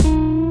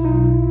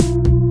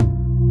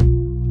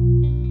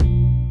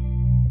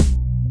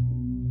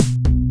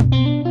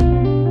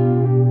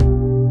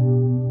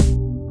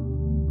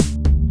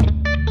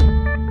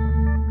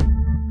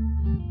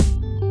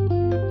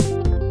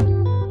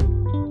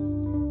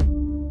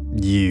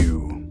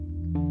You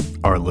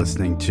are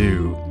listening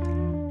to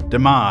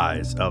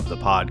Demise of the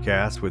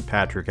Podcast with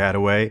Patrick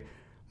Attaway,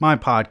 my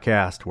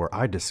podcast where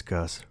I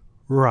discuss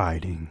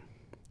writing.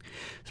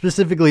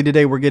 Specifically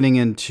today we're getting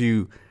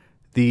into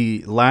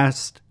the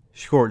last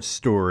short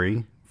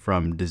story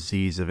from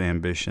Disease of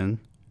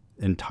Ambition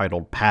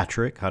entitled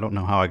Patrick. I don't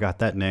know how I got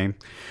that name,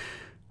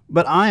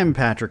 but I am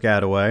Patrick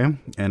Attaway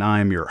and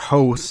I am your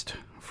host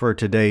for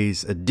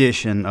today's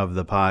edition of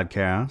the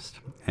podcast.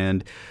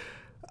 And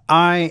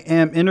I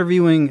am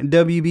interviewing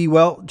W.B.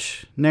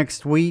 Welch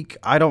next week.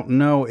 I don't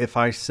know if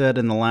I said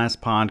in the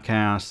last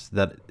podcast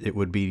that it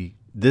would be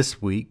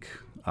this week.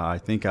 I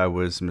think I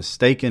was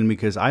mistaken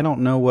because I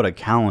don't know what a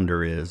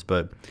calendar is,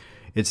 but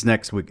it's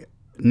next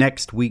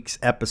week's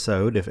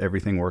episode if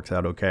everything works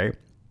out okay.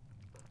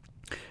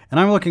 And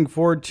I'm looking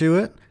forward to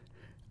it.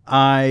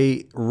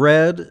 I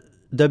read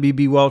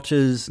W.B.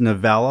 Welch's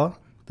novella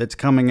that's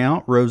coming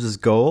out, Roses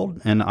Gold,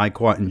 and I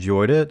quite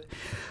enjoyed it.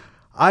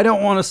 I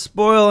don't want to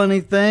spoil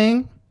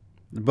anything,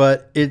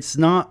 but it's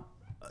not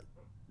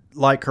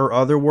like her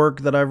other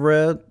work that I've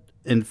read.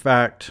 In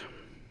fact,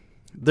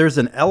 there's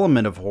an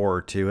element of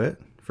horror to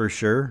it, for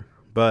sure,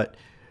 but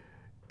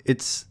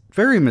it's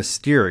very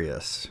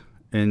mysterious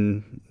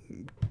and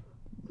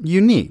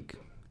unique.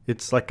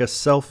 It's like a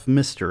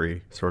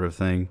self-mystery sort of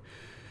thing.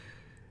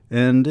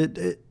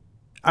 And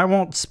I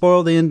won't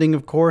spoil the ending,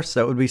 of course.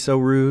 That would be so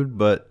rude,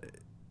 but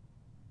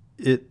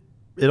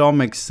it all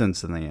makes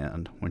sense in the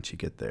end once you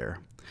get there.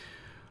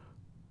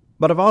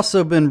 But I've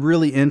also been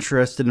really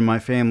interested in my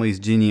family's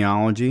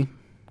genealogy.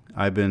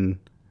 I've been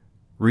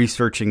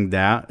researching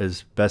that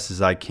as best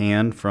as I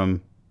can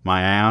from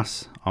my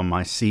ass on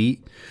my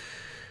seat.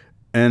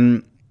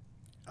 And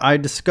I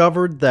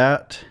discovered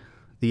that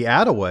the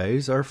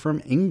Attaways are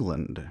from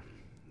England.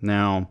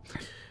 Now,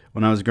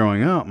 when I was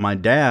growing up, my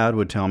dad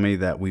would tell me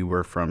that we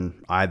were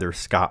from either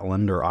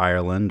Scotland or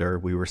Ireland, or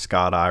we were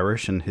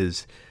Scot-Irish, and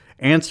his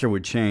answer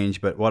would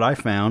change. But what I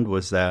found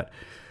was that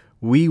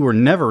we were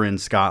never in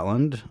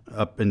Scotland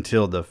up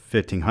until the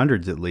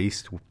 1500s at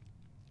least.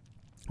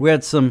 We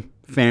had some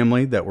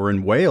family that were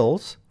in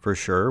Wales for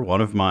sure. One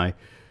of my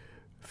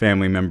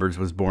family members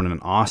was born in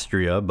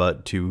Austria,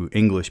 but to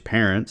English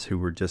parents who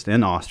were just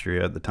in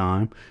Austria at the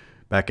time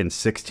back in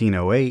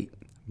 1608.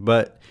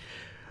 But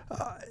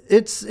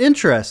it's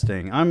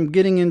interesting. I'm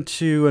getting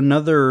into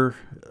another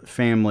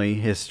family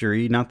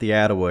history, not the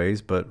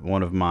Attaways, but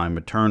one of my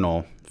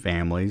maternal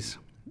families.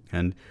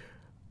 And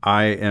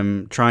I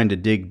am trying to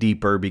dig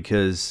deeper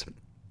because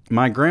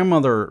my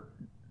grandmother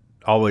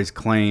always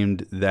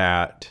claimed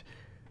that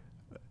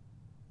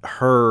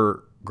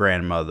her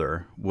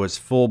grandmother was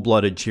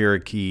full-blooded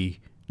Cherokee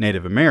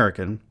Native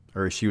American,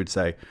 or as she would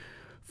say,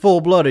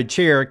 full-blooded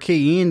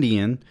Cherokee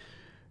Indian.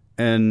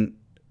 And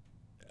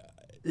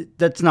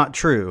that's not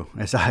true,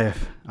 as I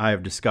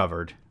have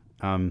discovered.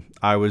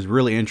 I was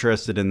really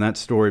interested in that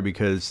story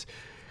because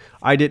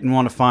I didn't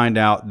want to find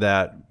out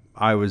that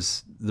I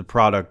was the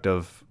product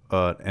of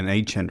an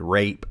ancient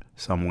rape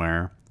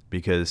somewhere,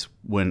 because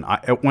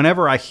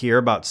whenever I hear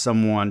about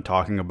someone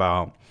talking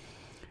about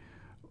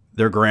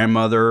their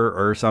grandmother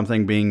or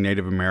something being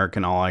Native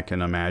American, all I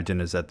can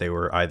imagine is that they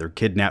were either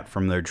kidnapped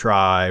from their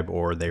tribe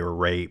or they were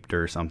raped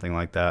or something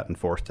like that and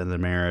forced into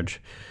marriage.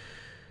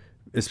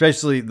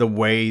 Especially the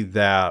way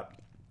that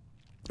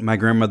my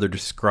grandmother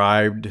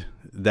described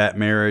that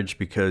marriage,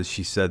 because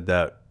she said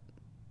that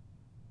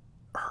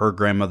her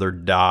grandmother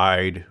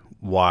died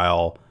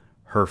while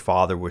her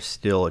father was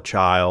still a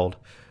child,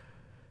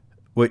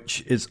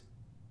 which is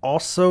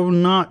also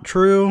not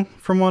true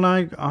from what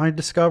I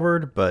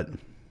discovered, but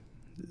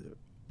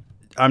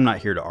I'm not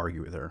here to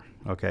argue with her,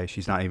 okay?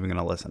 She's not even going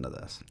to listen to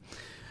this.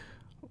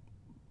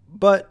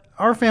 But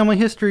our family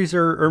histories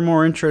are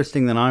more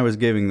interesting than I was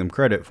giving them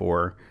credit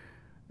for.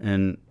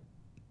 And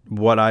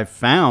what I've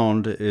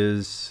found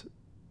is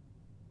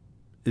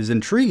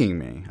intriguing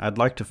me. I'd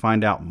like to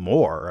find out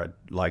more.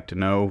 I'd like to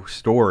know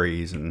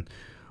stories and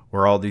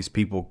where all these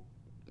people,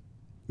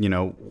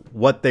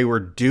 what they were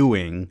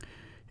doing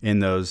in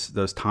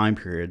those time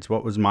periods.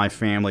 What was my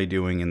family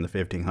doing in the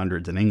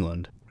 1500s in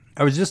England?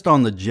 I was just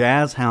on the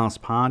Jazz House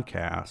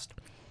podcast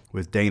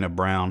with Dana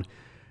Brown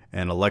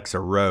and Alexa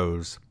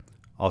Rose,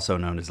 also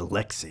known as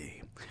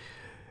Lexi.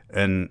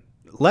 And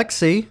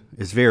Lexi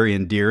is very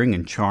endearing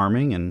and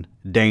charming, and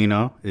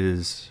Dana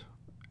is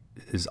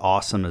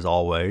awesome as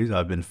always.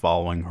 I've been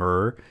following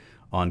her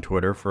on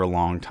Twitter for a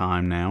long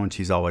time now, and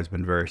she's always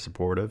been very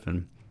supportive.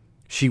 And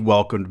she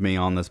welcomed me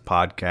on this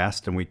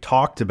podcast, and we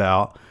talked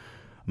about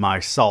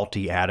my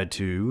salty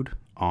attitude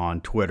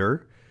on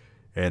Twitter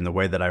and the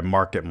way that I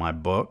market my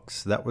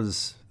books. That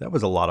was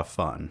a lot of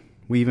fun.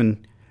 We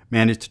even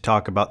managed to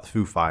talk about the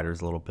Foo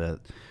Fighters a little bit.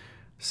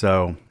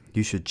 So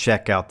you should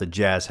check out the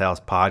Jazz House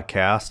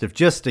podcast. If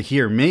just to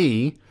hear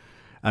me,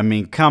 I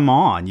mean, come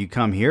on, you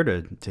come here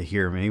to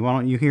hear me. Why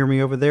don't you hear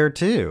me over there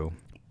too?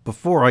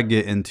 Before I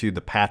get into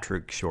the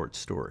Patrick short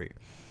story,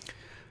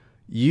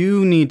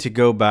 you need to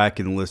go back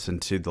and listen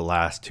to the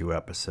last two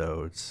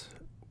episodes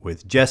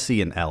with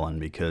Jesse and Ellen,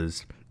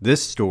 because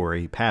This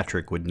story,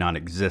 Patrick, would not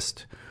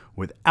exist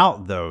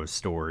without those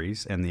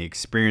stories and the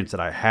experience that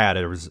I had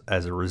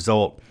as a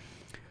result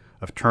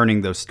of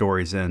turning those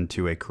stories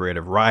into a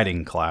creative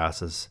writing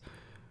class as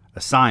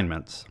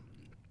assignments.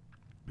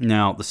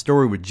 Now, the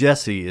story with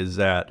Jesse is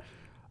that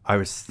I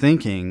was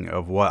thinking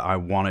of what I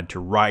wanted to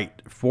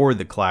write for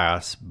the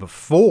class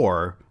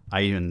before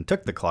I even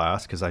took the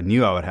class, because I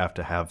knew I would have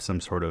to have some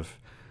sort of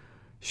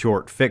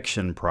short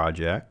fiction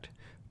project.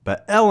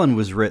 But Ellen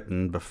was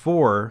written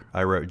before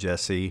I wrote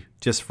Jesse,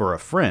 just for a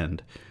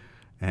friend.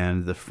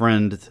 And the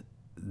friend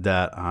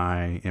that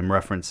I am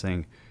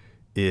referencing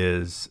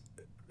is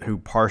who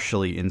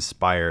partially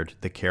inspired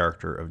the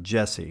character of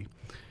Jesse.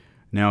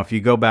 Now, if you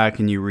go back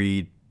and you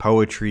read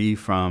poetry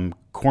from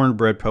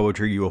Cornbread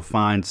Poetry, you will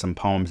find some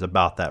poems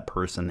about that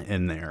person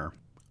in there.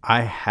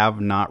 I have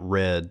not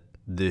read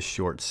this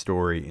short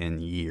story in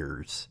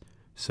years,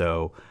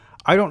 so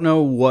I don't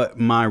know what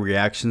my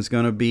reaction's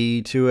going to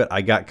be to it.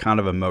 I got kind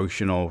of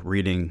emotional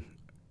reading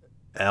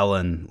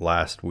Ellen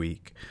last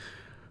week,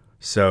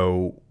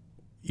 so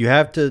you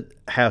have to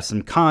have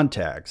some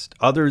context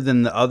other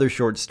than the other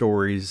short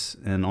stories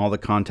and all the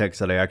context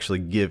that I actually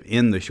give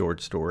in the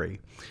short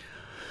story.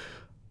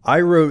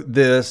 I wrote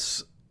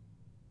this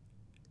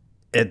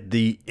at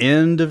the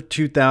end of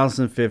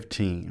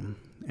 2015,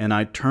 and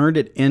I turned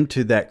it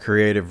into that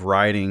creative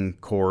writing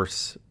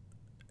course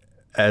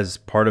as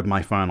part of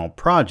my final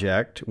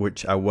project,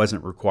 which I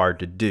wasn't required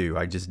to do.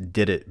 I just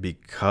did it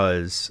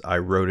because I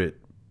wrote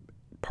it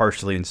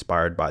partially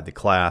inspired by the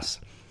class.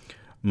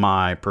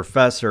 My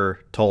professor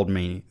told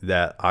me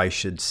that I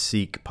should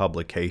seek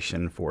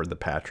publication for the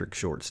Patrick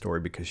short story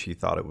because she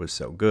thought it was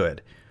so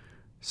good.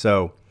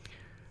 So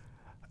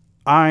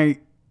I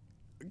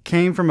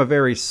came from a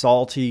very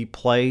salty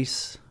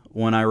place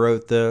when I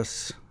wrote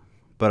this,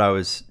 but I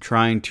was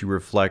trying to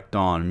reflect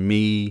on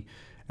me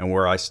and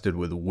where I stood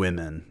with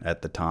women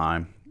at the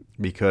time,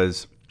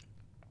 because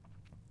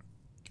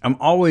I'm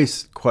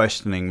always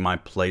questioning my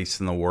place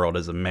in the world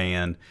as a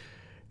man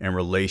in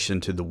relation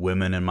to the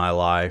women in my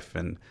life,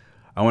 and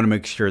I want to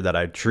make sure that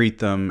I treat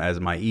them as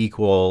my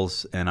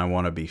equals, and I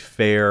want to be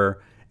fair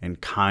and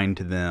kind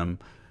to them,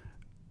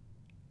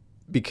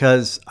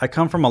 because I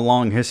come from a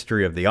long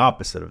history of the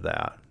opposite of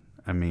that.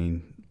 I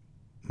mean,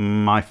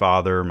 my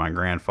father, my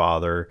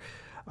grandfather,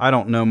 I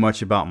don't know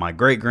much about my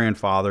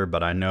great-grandfather,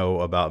 but I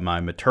know about my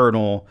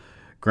maternal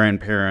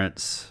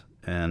grandparents,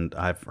 and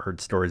I've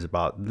heard stories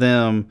about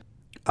them.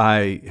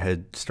 I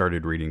had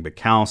started reading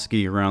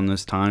Bukowski around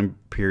this time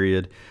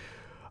period.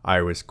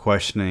 I was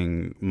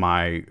questioning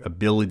my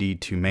ability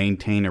to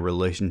maintain a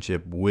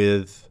relationship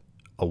with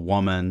a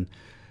woman,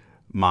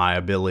 my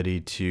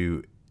ability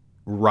to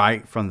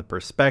write from the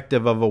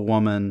perspective of a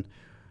woman,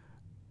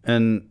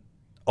 and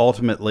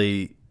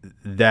ultimately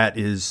that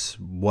is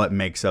what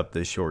makes up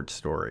this short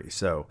story.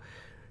 So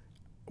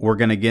we're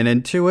going to get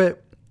into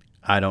it.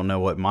 I don't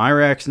know what my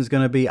reaction is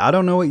going to be. I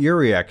don't know what your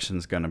reaction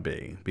is going to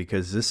be,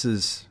 because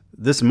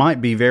this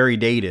might be very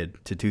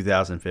dated to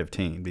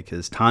 2015,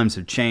 because times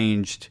have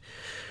changed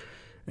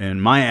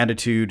and my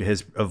attitude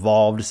has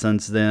evolved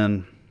since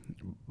then.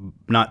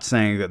 Not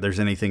saying that there's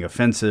anything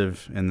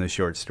offensive in this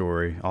short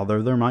story,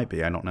 although there might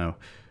be, I don't know.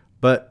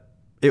 But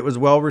it was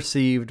well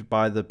received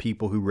by the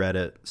people who read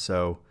it,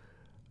 so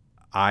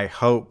I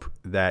hope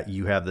that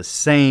you have the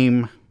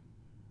same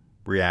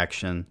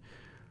reaction.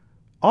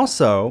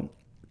 Also,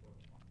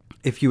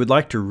 if you would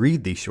like to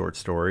read these short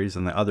stories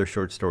and the other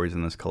short stories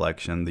in this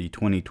collection, the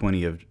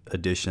 2020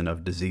 edition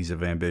of Disease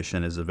of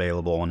Ambition is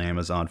available on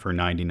Amazon for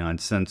 99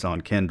 cents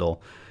on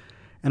Kindle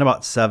and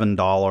about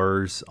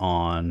 $7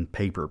 on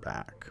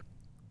paperback.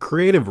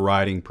 Creative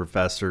writing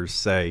professors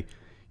say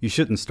you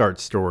shouldn't start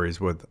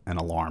stories with an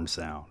alarm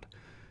sound.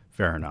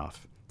 Fair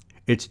enough.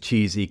 It's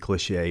cheesy,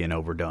 cliche, and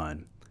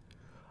overdone.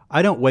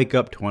 I don't wake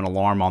up to an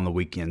alarm on the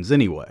weekends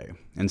anyway.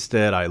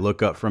 Instead, I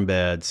look up from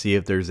bed, see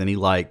if there's any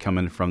light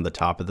coming from the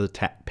top of the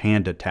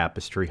panda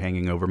tapestry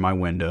hanging over my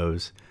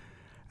windows,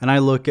 and I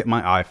look at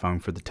my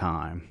iPhone for the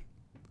time.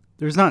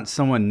 There's not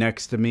someone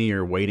next to me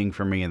or waiting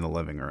for me in the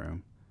living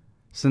room.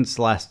 Since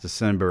last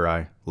December,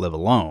 I live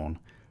alone.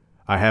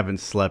 I haven't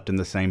slept in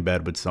the same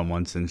bed with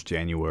someone since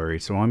January,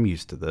 so I'm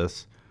used to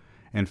this.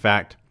 In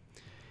fact,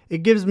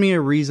 it gives me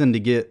a reason to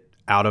get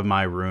out of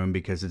my room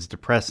because it's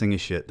depressing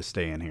as shit to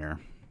stay in here.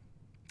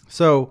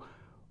 So,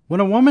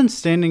 when a woman's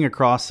standing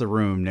across the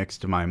room next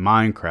to my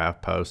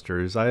Minecraft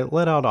posters, I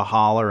let out a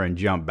holler and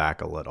jump back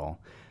a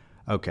little.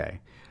 Okay,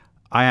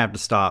 I have to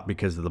stop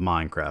because of the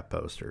Minecraft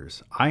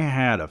posters. I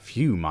had a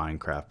few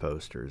Minecraft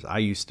posters. I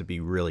used to be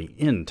really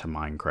into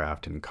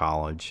Minecraft in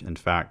college. In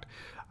fact,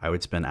 I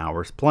would spend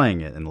hours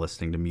playing it and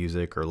listening to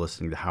music or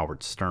listening to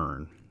Howard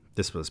Stern.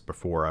 This was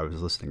before I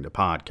was listening to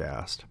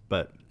podcasts.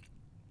 But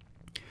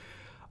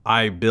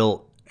I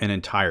built an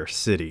entire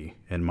city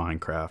in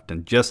Minecraft,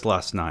 and just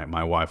last night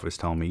my wife was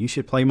telling me you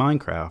should play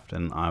Minecraft,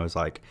 and I was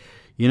like,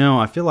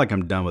 I feel like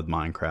I'm done with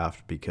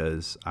Minecraft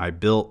because I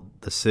built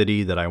the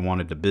city that I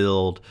wanted to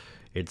build.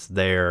 It's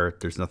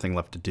there's nothing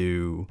left to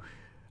do.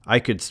 I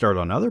could start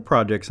on other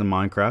projects in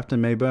Minecraft,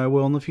 and maybe I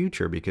will in the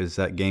future because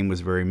that game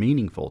was very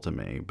meaningful to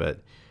me.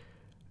 But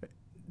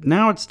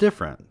now it's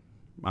different.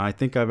 I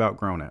think I've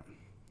outgrown it.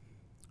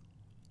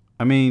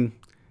 I mean,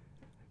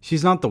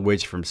 she's not the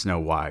witch from Snow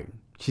White.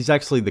 She's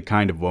actually the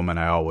kind of woman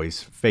I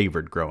always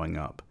favored growing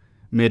up.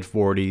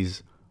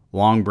 Mid-40s,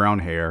 long brown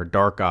hair,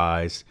 dark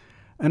eyes,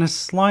 and a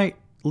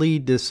slightly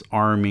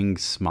disarming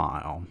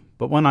smile.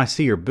 But when I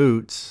see her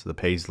boots, the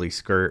paisley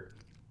skirt,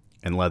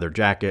 and leather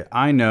jacket,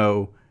 I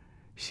know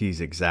she's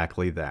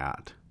exactly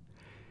that.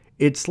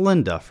 It's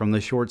Linda from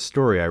the short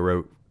story I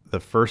wrote the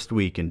first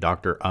week in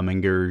Dr.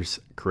 Umminger's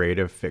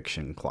creative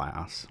fiction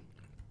class.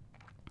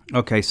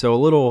 Okay, so a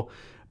little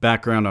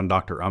background on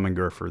Dr.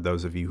 Umminger for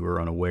those of you who are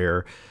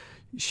unaware.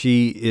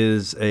 She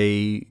is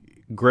a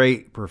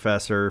great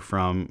professor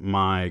from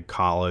my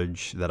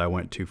college that I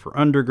went to for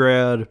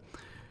undergrad,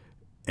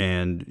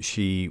 and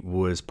she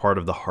was part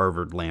of the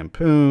Harvard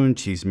Lampoon.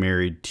 She's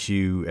married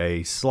to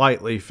a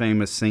slightly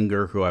famous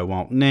singer who I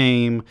won't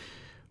name,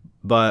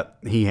 but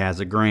he has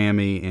a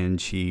Grammy,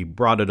 and she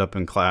brought it up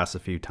in class a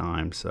few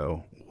times,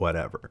 so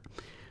whatever.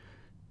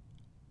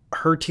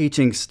 Her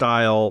teaching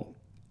style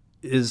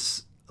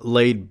is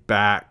laid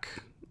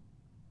back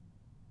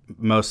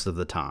most of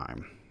the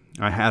time.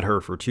 I had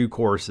her for 2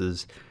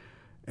 courses,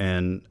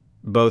 and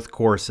both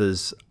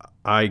courses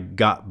I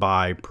got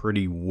by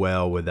pretty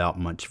well without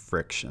much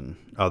friction,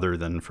 other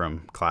than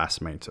from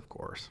classmates, of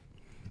course.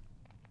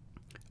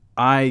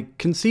 I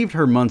conceived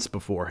her months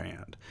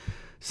beforehand.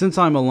 Since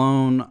I'm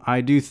alone, I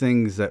do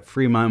things that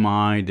free my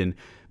mind and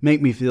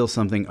make me feel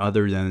something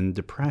other than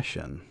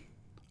depression.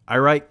 I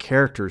write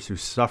characters who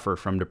suffer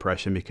from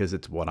depression because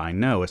it's what I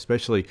know,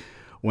 especially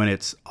when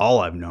it's all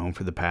I've known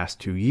for the past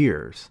 2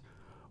 years.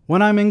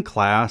 When I'm in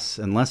class,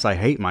 unless I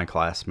hate my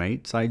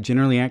classmates, I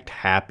generally act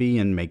happy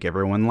and make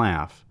everyone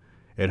laugh.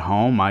 At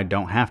home, I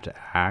don't have to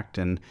act,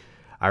 and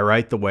I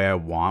write the way I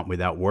want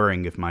without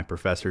worrying if my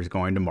professor is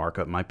going to mark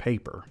up my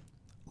paper.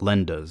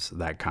 Linda's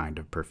that kind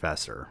of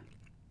professor.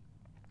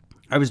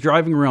 I was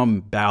driving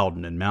around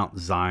Bowden and Mount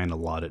Zion a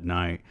lot at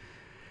night,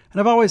 and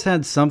I've always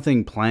had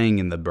something playing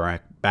in the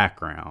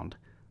background.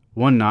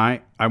 One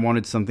night, I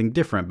wanted something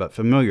different but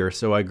familiar,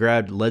 so I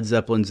grabbed Led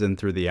Zeppelin's In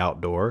Through the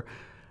Outdoor,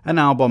 an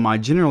album I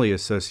generally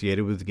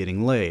associated with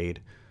getting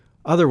laid.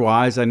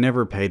 Otherwise, I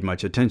never paid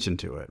much attention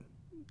to it.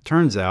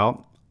 Turns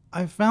out,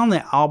 I found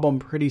the album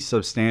pretty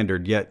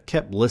substandard, yet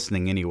kept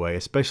listening anyway,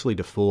 especially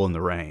to Fool in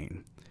the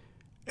Rain.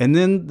 And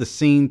then the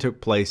scene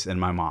took place in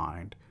my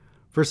mind.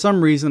 For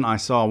some reason, I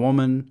saw a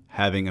woman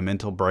having a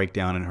mental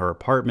breakdown in her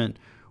apartment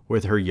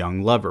with her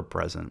young lover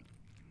present.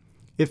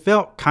 It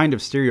felt kind of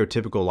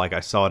stereotypical, like I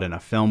saw it in a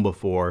film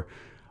before,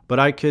 but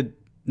I could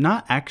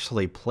not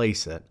actually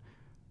place it.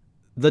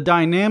 The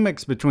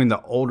dynamics between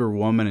the older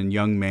woman and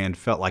young man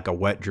felt like a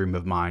wet dream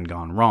of mine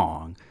gone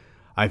wrong.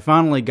 I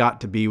finally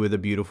got to be with a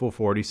beautiful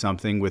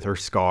 40-something with her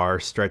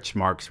scars, stretch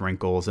marks,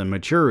 wrinkles, and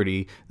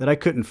maturity that I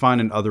couldn't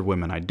find in other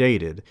women I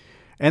dated.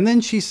 And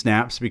then she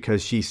snaps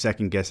because she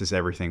second-guesses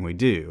everything we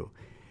do.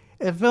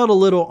 It felt a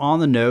little on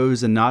the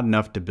nose and not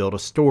enough to build a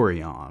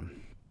story on.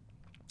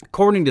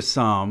 According to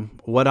some,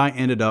 what I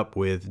ended up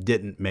with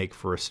didn't make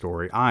for a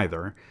story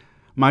either.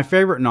 My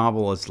favorite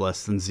novel is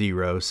Less Than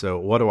Zero, so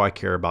what do I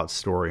care about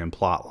story and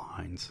plot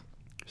lines?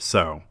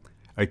 So,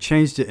 I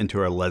changed it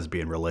into a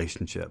lesbian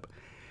relationship.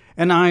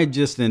 And I had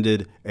just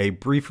ended a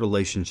brief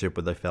relationship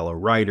with a fellow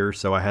writer,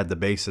 so I had the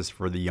basis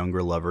for the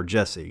younger lover,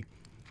 Jessie.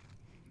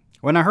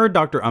 When I heard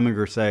Dr.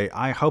 Umminger say,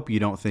 "I hope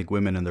you don't think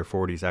women in their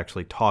 40s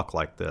actually talk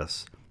like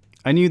this,"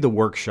 I knew the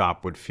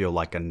workshop would feel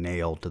like a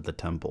nail to the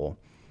temple.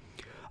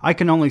 I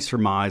can only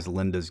surmise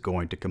Linda's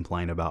going to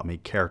complain about me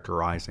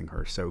characterizing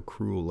her so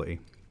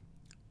cruelly.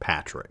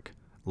 Patrick.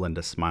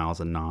 Linda smiles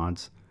and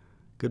nods.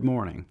 Good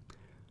morning.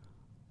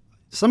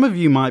 Some of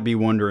you might be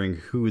wondering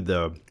who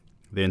the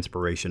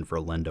inspiration for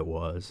Linda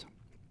was.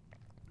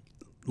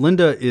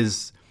 Linda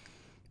is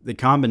the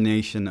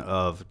combination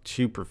of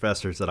 2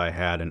 professors that I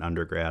had in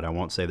undergrad. I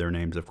won't say their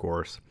names, of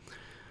course.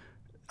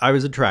 I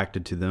was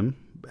attracted to them,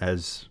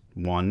 as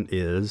one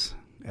is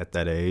at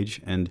that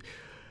age, and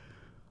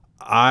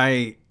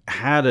I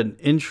had an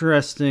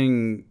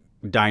interesting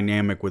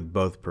dynamic with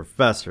both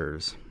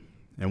professors.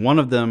 And one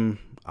of them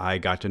I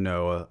got to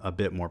know a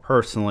bit more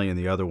personally, and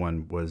the other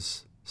one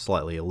was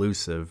slightly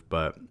elusive,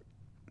 but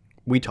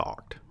we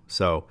talked.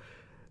 So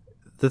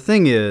the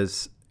thing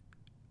is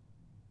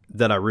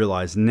that I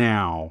realize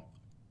now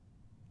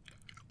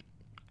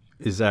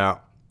is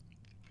that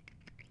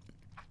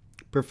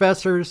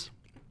professors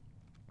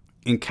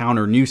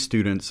encounter new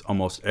students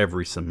almost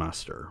every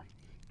semester.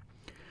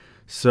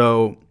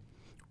 So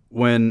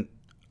when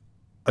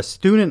a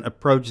student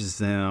approaches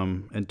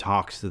them and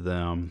talks to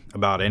them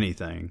about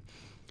anything,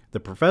 the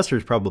professor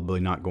is probably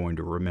not going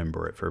to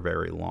remember it for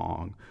very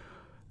long.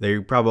 They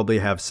probably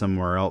have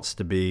somewhere else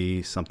to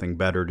be, something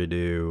better to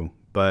do,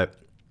 but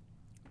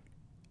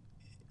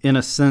in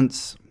a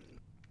sense,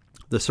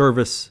 the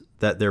service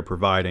that they're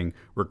providing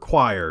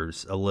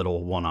requires a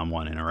little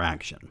one-on-one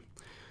interaction.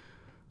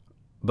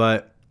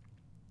 But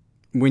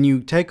when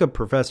you take a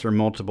professor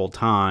multiple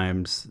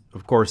times,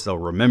 of course they'll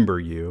remember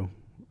you,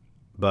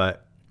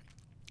 but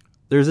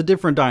there's a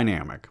different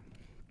dynamic.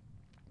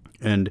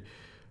 And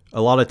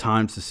a lot of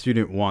times the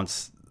student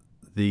wants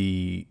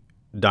the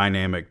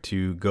dynamic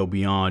to go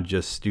beyond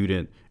just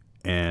student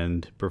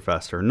and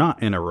professor,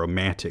 not in a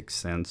romantic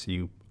sense,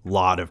 you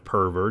lot of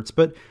perverts,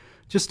 but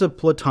just a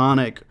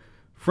platonic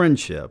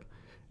friendship.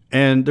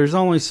 And there's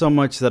only so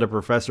much that a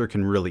professor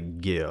can really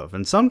give.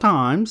 And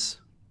sometimes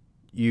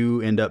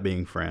you end up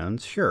being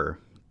friends. Sure,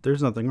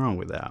 there's nothing wrong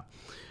with that.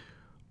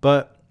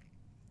 But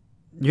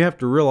you have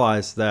to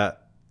realize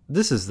that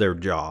this is their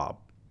job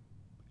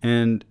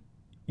and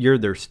you're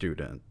their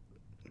student.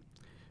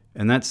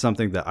 And that's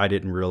something that I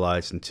didn't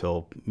realize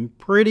until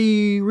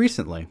pretty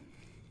recently.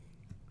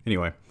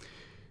 Anyway,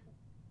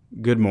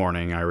 good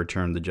morning, I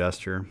returned the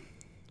gesture.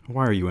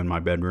 Why are you in my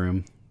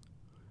bedroom?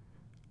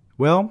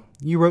 Well,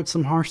 you wrote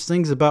some harsh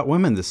things about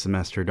women this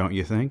semester, don't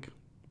you think?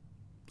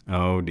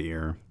 Oh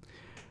dear.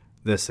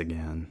 This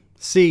again.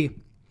 See,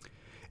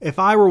 if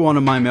I were one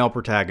of my male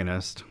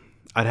protagonists,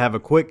 I'd have a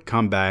quick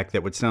comeback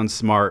that would sound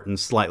smart and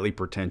slightly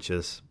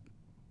pretentious,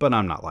 but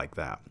I'm not like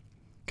that.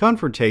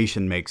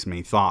 Confrontation makes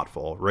me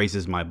thoughtful,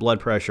 raises my blood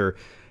pressure,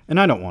 and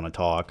I don't want to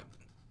talk,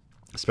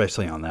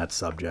 especially on that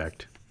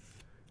subject.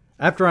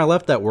 After I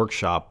left that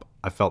workshop,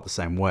 I felt the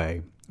same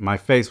way. My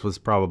face was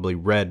probably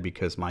red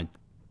because my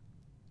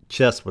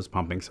chest was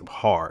pumping so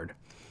hard.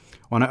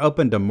 When I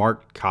opened a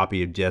marked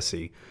copy of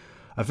Jessie,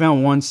 I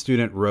found one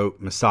student wrote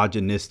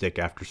misogynistic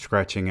after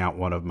scratching out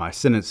one of my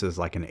sentences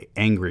like an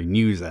angry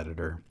news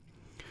editor.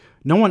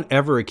 No one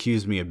ever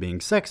accused me of being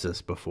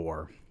sexist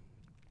before.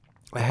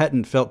 I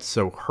hadn't felt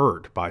so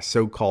hurt by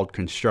so-called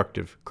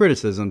constructive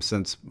criticism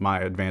since my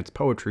advanced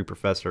poetry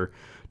professor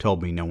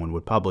told me no one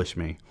would publish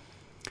me.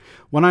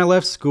 When I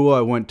left school,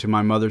 I went to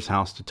my mother's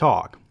house to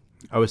talk.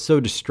 I was so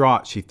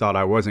distraught she thought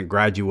I wasn't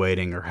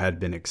graduating or had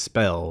been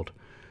expelled.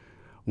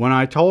 When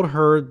I told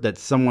her that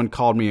someone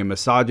called me a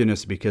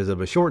misogynist because of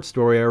a short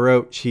story I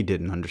wrote, she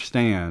didn't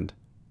understand.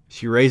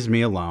 She raised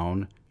me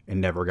alone and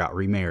never got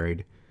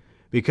remarried.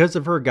 Because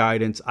of her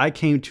guidance, I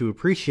came to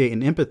appreciate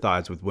and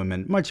empathize with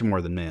women much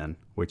more than men,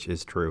 which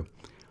is true.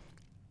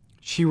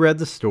 She read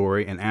the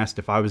story and asked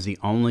if I was the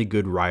only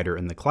good writer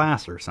in the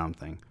class or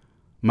something.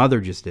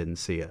 Mother just didn't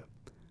see it.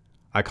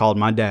 I called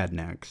my dad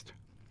next.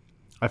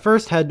 I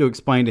first had to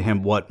explain to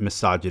him what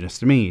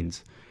misogynist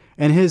means,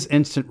 and his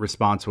instant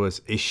response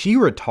was, "Is she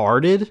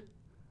retarded?"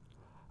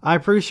 I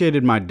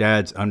appreciated my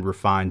dad's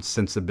unrefined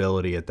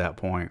sensibility at that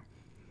point.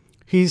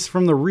 He's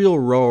from the real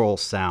rural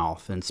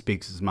South and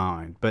speaks his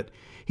mind, but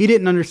he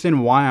didn't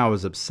understand why I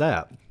was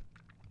upset.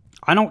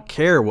 I don't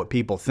care what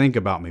people think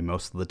about me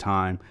most of the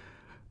time,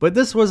 but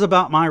this was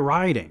about my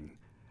writing.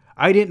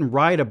 I didn't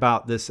write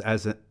about this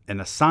as an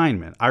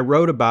assignment. I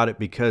wrote about it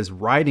because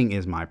writing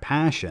is my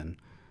passion.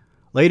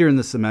 Later in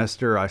the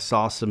semester, I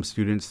saw some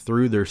students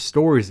threw their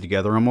stories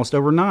together almost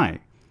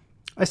overnight.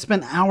 I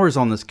spent hours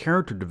on this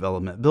character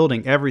development,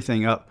 building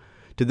everything up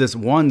to this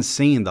one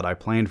scene that I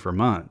planned for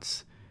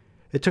months.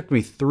 It took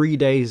me 3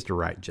 days to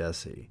write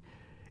Jessie.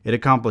 It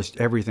accomplished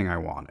everything I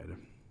wanted.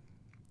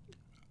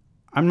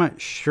 I'm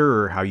not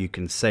sure how you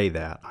can say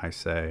that, I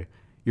say.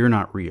 You're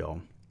not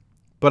real.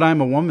 But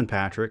I'm a woman,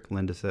 Patrick,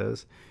 Linda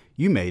says.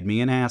 You made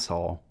me an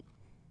asshole.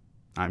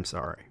 I'm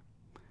sorry.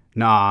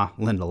 Nah,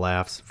 Linda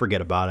laughs.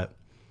 Forget about it.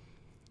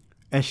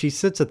 As she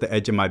sits at the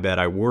edge of my bed,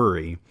 I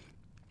worry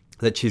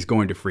that she's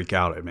going to freak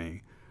out at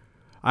me.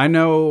 I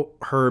know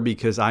her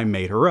because I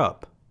made her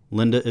up.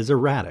 Linda is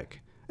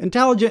erratic.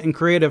 Intelligent and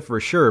creative for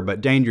sure, but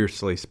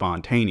dangerously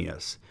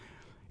spontaneous.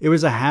 It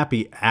was a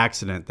happy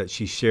accident that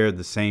she shared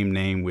the same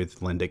name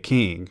with Linda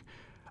King.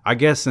 I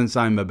guess since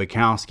I'm a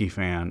Bukowski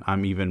fan,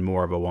 I'm even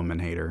more of a woman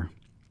hater.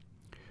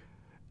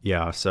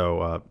 Yeah,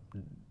 so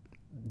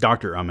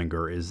Dr.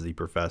 Umminger is the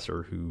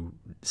professor who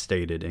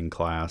stated in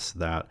class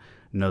that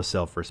no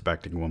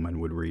self-respecting woman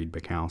would read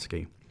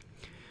Bukowski.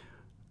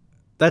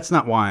 That's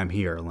not why I'm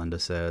here, Linda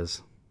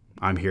says.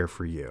 I'm here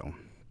for you.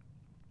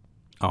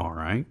 All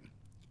right.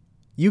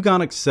 You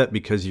got upset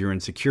because you're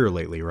insecure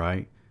lately,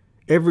 right?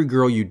 Every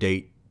girl you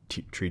date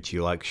treats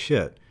you like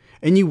shit,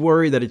 and you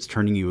worry that it's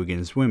turning you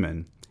against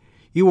women.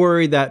 You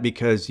worry that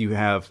because you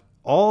have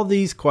all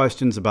these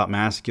questions about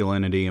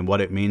masculinity and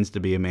what it means to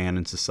be a man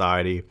in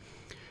society,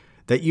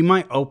 that you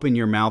might open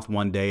your mouth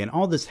one day and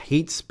all this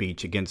hate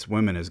speech against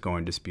women is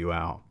going to spew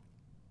out.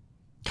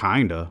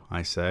 Kinda,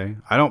 I say.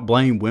 I don't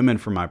blame women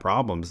for my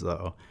problems,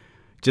 though.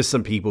 Just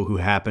some people who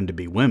happen to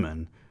be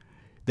women.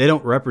 They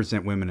don't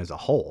represent women as a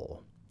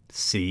whole.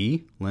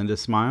 See, Linda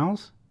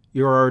smiles.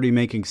 You're already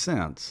making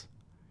sense.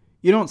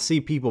 You don't see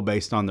people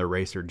based on their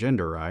race or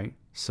gender, right?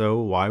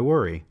 So why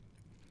worry?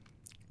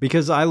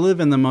 Because I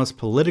live in the most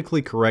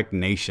politically correct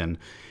nation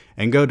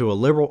and go to a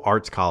liberal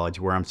arts college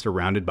where I'm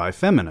surrounded by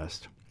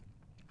feminists.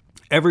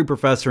 Every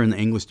professor in the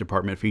English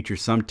department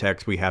features some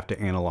text we have to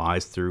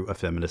analyze through a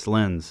feminist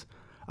lens.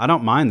 I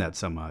don't mind that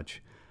so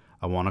much.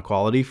 I want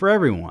equality for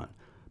everyone.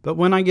 But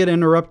when I get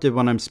interrupted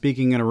when I'm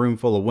speaking in a room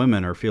full of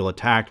women or feel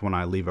attacked when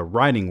I leave a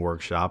writing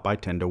workshop, I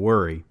tend to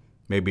worry.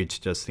 Maybe it's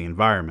just the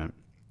environment.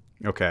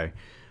 Okay.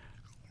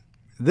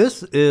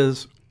 This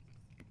is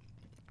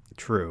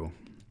true.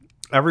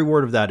 Every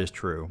word of that is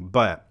true.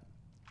 But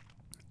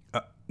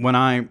when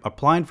I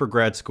applied for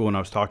grad school and I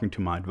was talking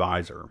to my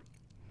advisor,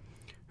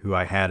 who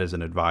I had as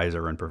an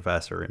advisor and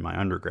professor in my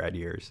undergrad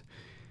years,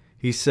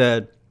 he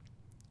said,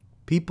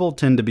 people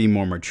tend to be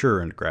more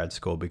mature in grad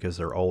school because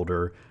they're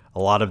older. A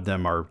lot of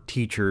them are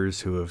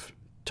teachers who have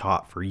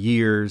taught for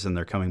years and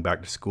they're coming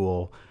back to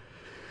school.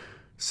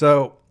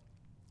 So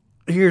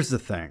here's the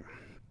thing.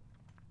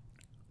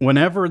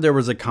 Whenever there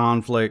was a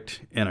conflict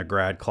in a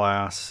grad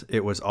class,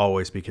 it was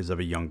always because of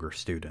a younger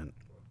student.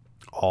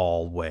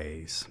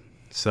 Always.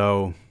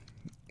 So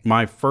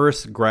my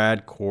first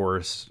grad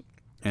course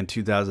in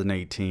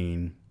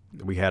 2018,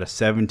 we had a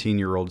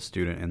 17-year-old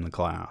student in the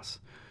class.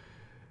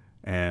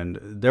 And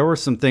there were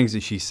some things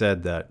that she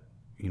said that,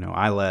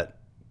 I let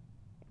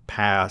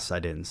pass. I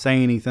didn't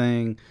say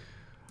anything.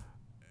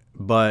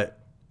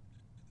 But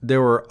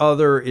there were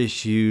other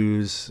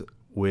issues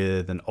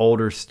with an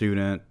older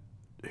student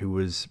who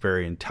was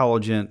very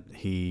intelligent.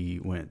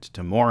 He went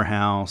to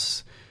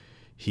Morehouse.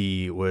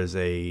 He was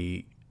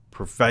a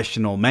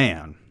professional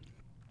man.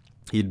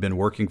 He'd been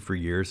working for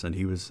years, and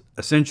he was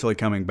essentially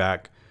coming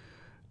back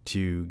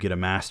to get a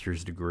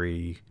master's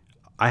degree.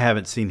 I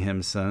haven't seen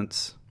him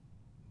since,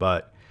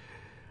 but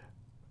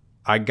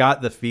I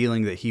got the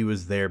feeling that he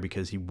was there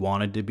because he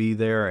wanted to be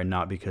there and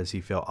not because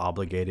he felt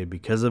obligated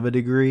because of a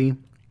degree.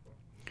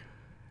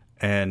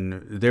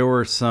 And there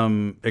were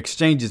some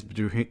exchanges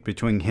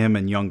between him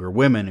and younger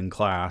women in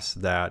class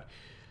that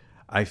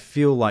I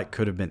feel like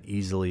could have been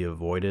easily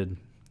avoided.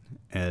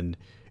 And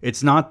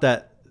it's not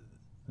that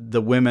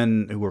the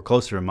women who were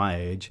closer to my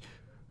age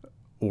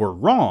were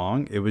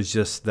wrong. It was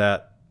just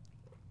that,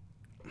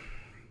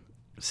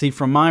 see,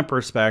 from my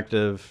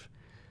perspective,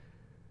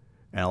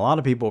 and a lot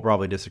of people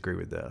probably disagree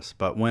with this,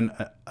 but when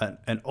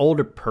an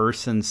older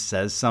person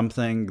says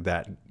something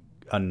that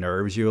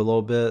unnerves you a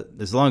little bit,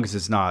 as long as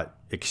it's not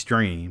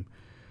extreme,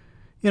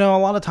 a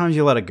lot of times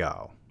you let it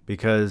go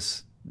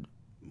because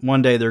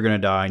one day they're going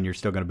to die and you're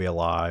still going to be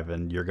alive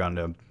and you're going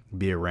to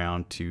be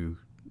around to,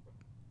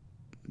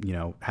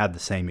 have the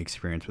same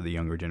experience with the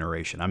younger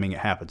generation. I mean, it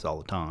happens all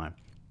the time.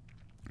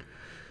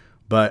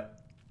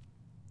 But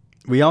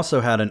we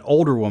also had an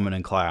older woman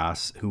in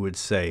class who would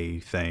say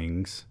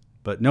things,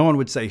 but no one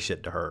would say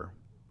shit to her.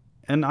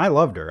 And I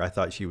loved her. I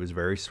thought she was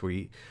very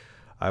sweet.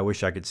 I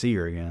wish I could see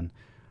her again.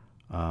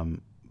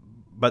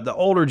 But the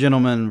older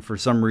gentleman, for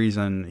some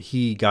reason,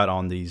 he got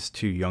on these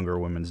two younger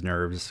women's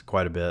nerves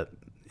quite a bit.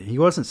 He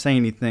wasn't saying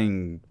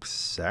anything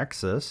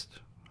sexist.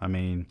 I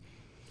mean,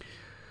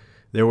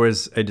 there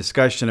was a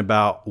discussion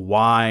about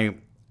why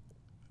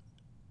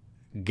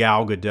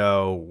Gal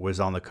Gadot was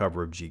on the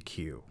cover of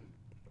GQ.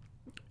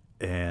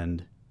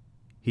 And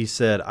he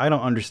said, I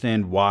don't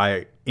understand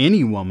why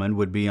any woman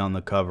would be on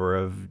the cover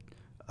of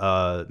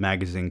a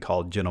magazine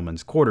called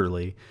Gentleman's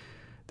Quarterly.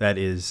 That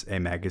is a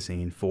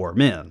magazine for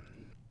men.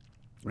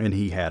 And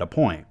he had a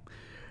point.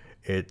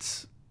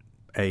 It's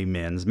a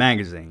men's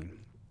magazine.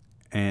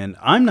 And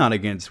I'm not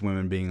against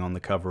women being on the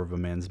cover of a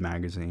men's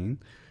magazine.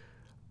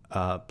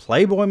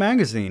 Playboy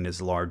magazine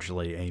is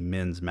largely a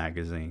men's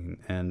magazine.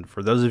 And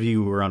for those of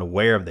you who are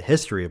unaware of the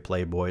history of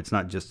Playboy, it's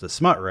not just a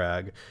smut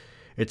rag.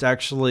 It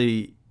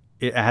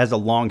has a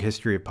long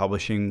history of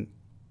publishing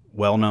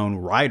well-known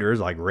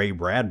writers like Ray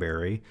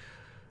Bradbury.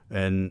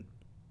 And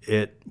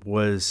it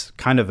was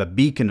kind of a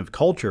beacon of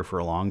culture for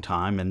a long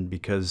time. And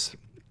because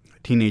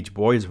teenage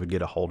boys would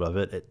get a hold of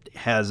it, it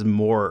has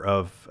more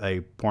of a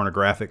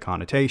pornographic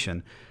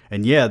connotation.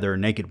 And yeah, there are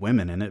naked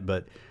women in it,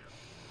 but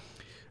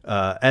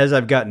as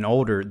I've gotten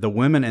older, the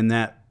women in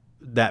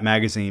that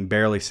magazine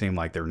barely seem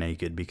like they're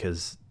naked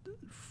because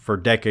for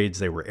decades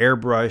they were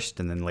airbrushed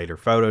and then later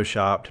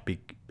photoshopped,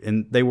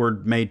 and they were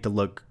made to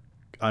look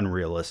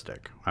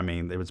unrealistic. I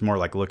mean, it was more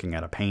like looking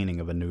at a painting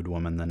of a nude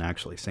woman than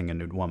actually seeing a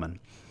nude woman.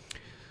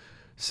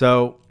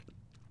 So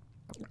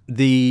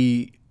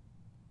the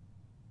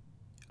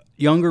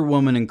younger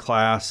woman in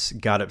class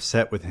got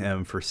upset with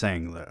him for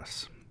saying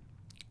this.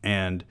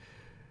 And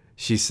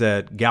she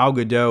said, Gal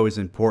Gadot is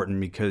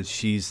important because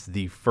she's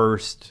the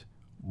first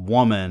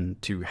woman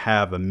to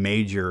have a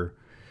major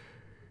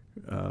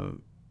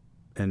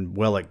and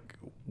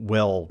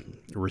well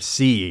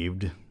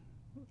received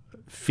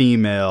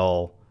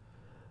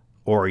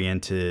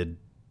female-oriented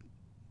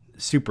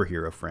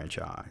superhero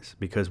franchise,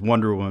 because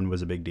Wonder Woman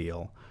was a big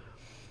deal.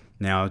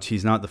 Now,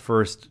 she's not the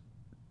first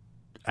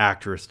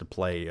actress to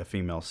play a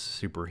female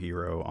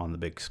superhero on the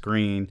big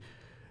screen,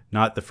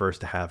 not the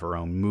first to have her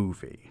own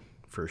movie,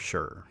 for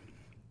sure.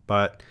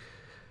 But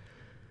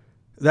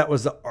that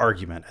was the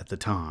argument at the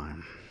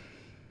time.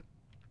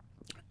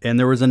 And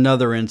there was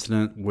another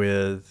incident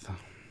with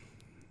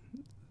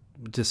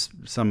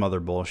just some other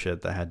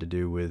bullshit that had to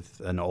do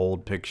with an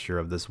old picture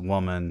of this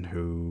woman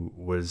who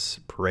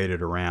was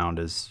paraded around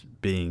as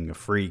being a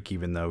freak,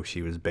 even though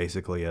she was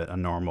basically a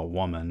normal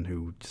woman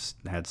who just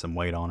had some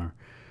weight on her.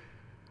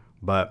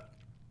 But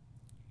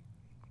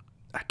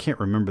I can't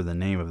remember the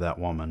name of that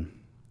woman.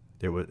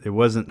 It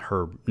wasn't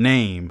her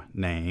name.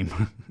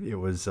 It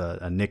was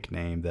a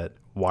nickname that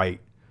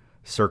white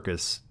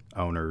circus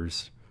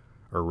owners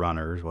or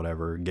runners,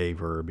 whatever, gave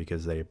her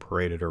because they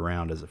paraded her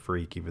around as a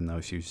freak, even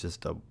though she was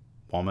just a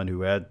woman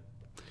who had,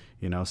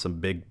 some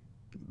big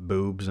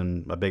boobs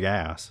and a big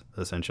ass,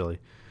 essentially.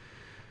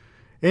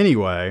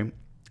 Anyway,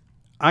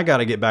 I got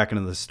to get back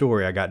into the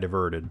story. I got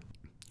diverted.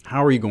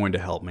 How are you going to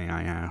help me,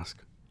 I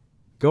ask.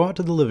 Go out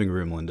to the living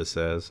room, Linda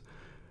says.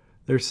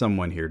 There's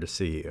someone here to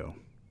see you.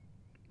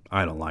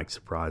 I don't like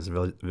surprise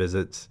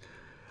visits.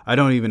 I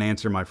don't even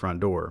answer my front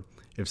door.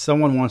 If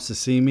someone wants to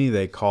see me,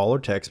 they call or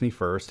text me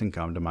first and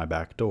come to my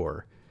back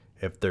door.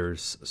 If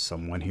there's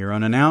someone here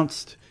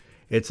unannounced,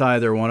 it's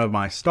either one of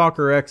my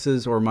stalker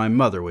exes or my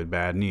mother with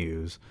bad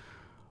news.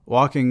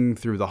 Walking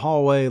through the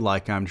hallway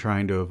like I'm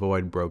trying to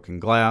avoid broken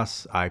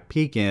glass, I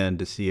peek in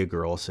to see a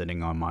girl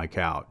sitting on my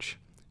couch.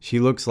 She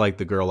looks like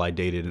the girl I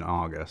dated in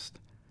August.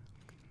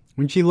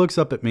 When she looks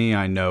up at me,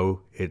 I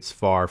know it's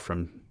far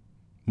from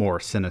more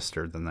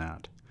sinister than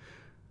that.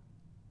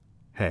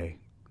 Hey,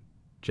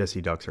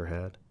 Jessie ducks her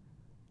head.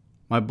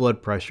 My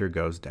blood pressure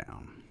goes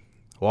down.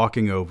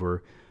 Walking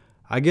over,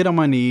 I get on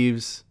my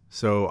knees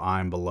so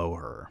I'm below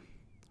her.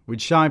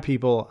 With shy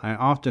people, I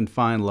often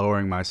find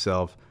lowering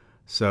myself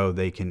so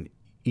they can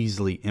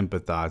easily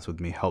empathize with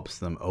me helps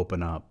them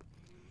open up.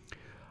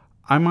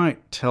 I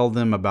might tell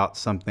them about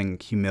something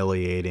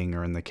humiliating,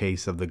 or in the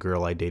case of the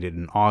girl I dated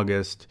in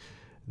August,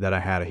 that I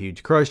had a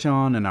huge crush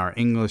on in our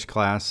English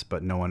class,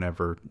 but no one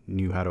ever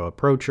knew how to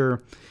approach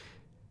her.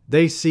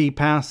 They see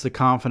past the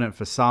confident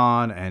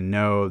facade and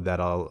know that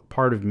a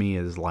part of me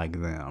is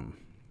like them.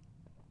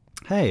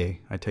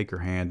 Hey, I take her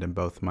hand in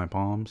both my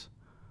palms.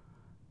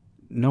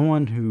 No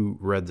one who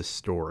read the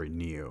story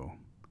knew.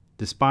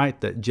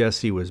 Despite that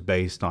Jessie was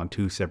based on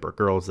 2 separate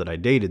girls that I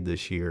dated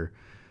this year,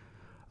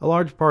 a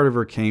large part of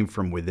her came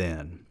from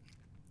within.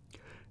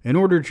 In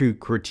order to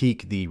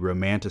critique the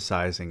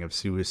romanticizing of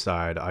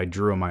suicide, I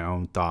drew on my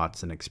own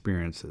thoughts and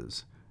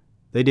experiences.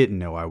 They didn't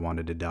know I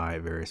wanted to die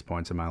at various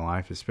points in my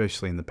life,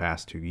 especially in the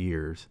past 2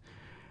 years.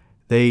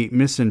 They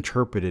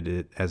misinterpreted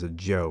it as a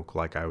joke,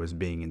 like I was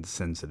being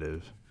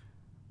insensitive.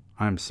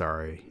 I'm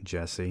sorry,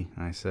 Jessie,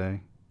 I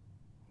say.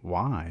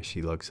 Why?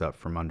 She looks up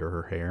from under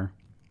her hair.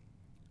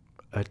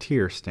 A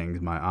tear stings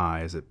my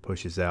eye as it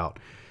pushes out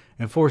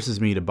and forces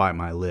me to bite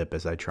my lip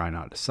as I try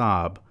not to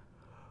sob.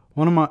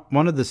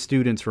 One of the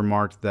students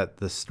remarked that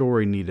the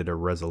story needed a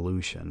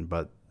resolution,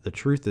 but the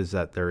truth is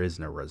that there is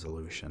no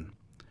resolution.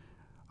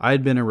 I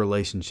had been in a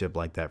relationship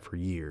like that for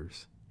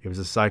years. It was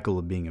a cycle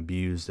of being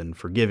abused and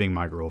forgiving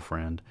my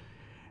girlfriend,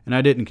 and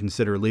I didn't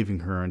consider leaving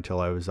her until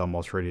I was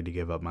almost ready to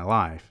give up my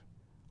life.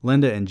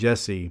 Linda and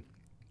Jessie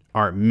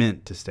aren't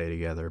meant to stay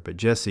together, but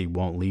Jessie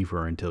won't leave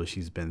her until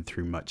she's been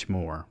through much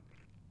more.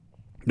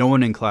 No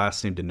one in class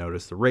seemed to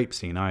notice the rape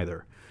scene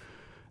either.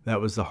 That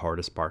was the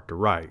hardest part to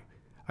write.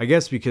 I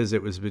guess because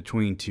it was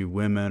between 2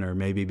 women, or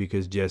maybe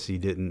because Jessie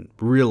didn't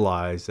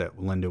realize that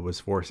Linda was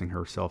forcing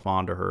herself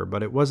onto her,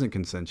 but it wasn't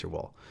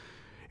consensual.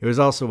 It was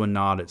also a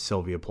nod at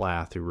Sylvia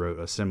Plath, who wrote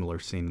a similar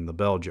scene in The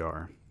Bell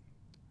Jar.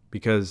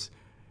 Because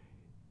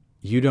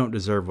you don't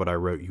deserve what I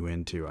wrote you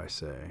into, I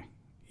say.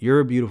 You're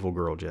a beautiful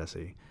girl,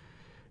 Jessie.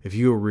 If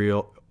you were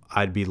real,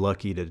 I'd be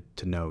lucky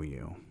to know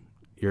you.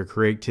 Your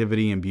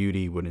creativity and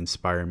beauty would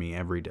inspire me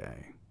every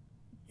day.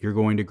 You're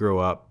going to grow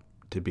up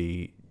to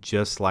be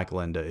just like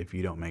Linda if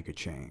you don't make a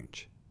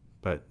change.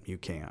 But you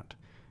can't.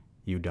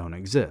 You don't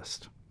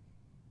exist.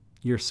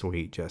 You're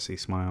sweet, Jessie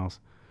smiles.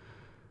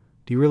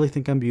 Do you really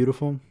think I'm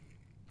beautiful?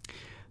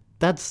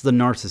 That's the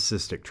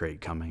narcissistic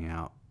trait coming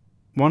out.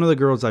 One of the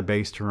girls I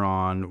based her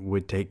on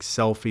would take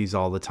selfies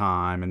all the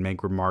time and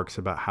make remarks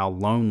about how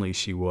lonely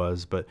she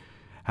was, but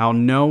how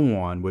no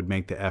one would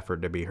make the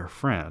effort to be her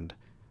friend.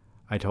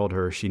 I told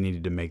her she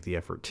needed to make the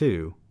effort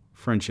too.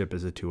 Friendship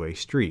is a 2-way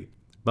street.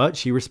 But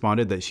she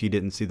responded that she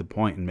didn't see the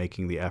point in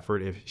making the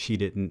effort if she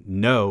didn't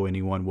know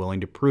anyone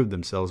willing to prove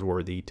themselves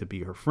worthy to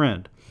be her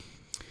friend.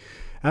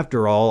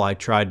 After all, I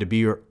tried to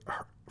be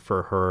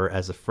for her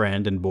as a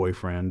friend and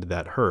boyfriend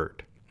that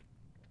hurt.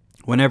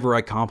 Whenever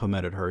I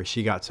complimented her,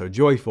 she got so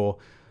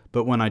joyful,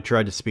 but when I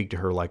tried to speak to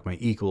her like my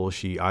equal,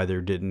 she either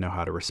didn't know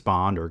how to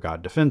respond or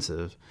got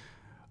defensive.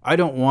 I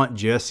don't want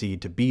Jessie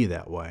to be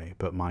that way,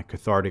 but my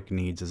cathartic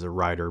needs as a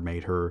writer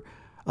made her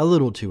a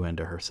little too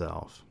into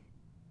herself.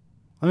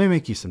 Let me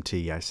make you some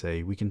tea, I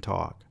say. We can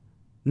talk.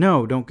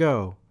 No, don't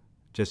go.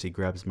 Jessie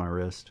grabs my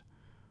wrist.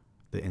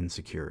 The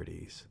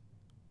insecurities.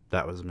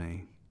 That was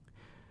me.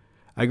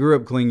 I grew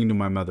up clinging to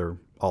my mother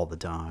all the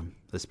time,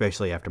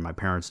 especially after my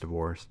parents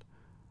divorced.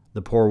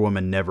 The poor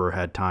woman never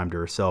had time to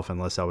herself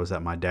unless I was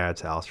at my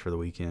dad's house for the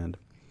weekend.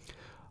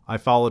 I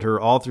followed her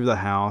all through the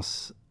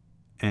house,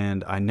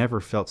 and I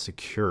never felt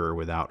secure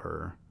without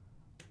her.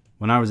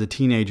 When I was a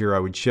teenager, I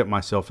would shut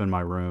myself in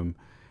my room,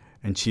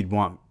 and she'd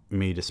want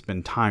me to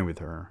spend time with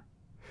her.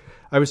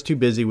 I was too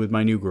busy with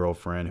my new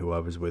girlfriend, who I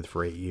was with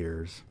for 8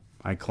 years.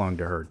 I clung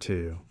to her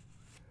too.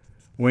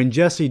 When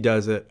Jessie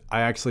does it,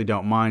 I actually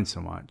don't mind so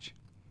much.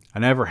 I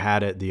never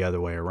had it the other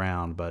way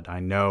around, but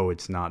I know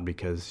it's not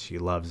because she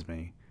loves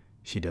me.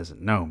 She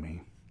doesn't know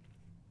me.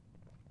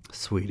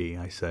 Sweetie,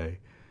 I say,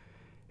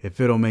 if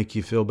it'll make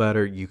you feel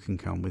better, you can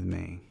come with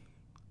me.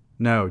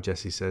 No,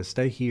 Jessie says,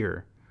 stay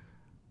here.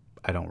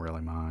 I don't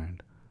really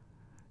mind.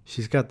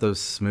 She's got those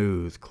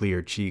smooth,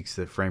 clear cheeks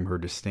that frame her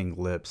distinct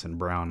lips and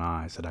brown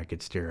eyes that I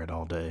could stare at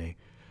all day.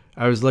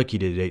 I was lucky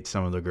to date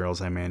some of the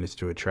girls I managed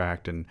to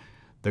attract, and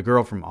the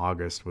girl from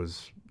August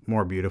was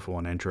more beautiful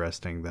and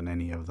interesting than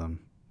any of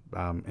them.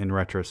 In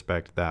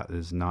retrospect, that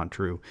is not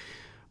true.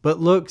 But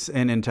looks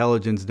and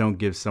intelligence don't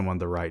give someone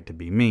the right to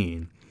be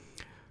mean.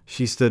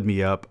 She stood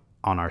me up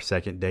on our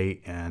second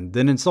date and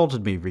then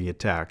insulted me via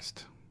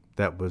text.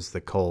 That was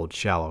the cold,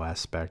 shallow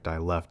aspect I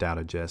left out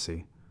of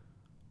Jessie.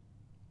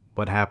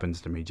 What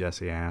happens to me,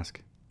 Jessie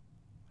asks.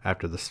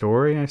 After the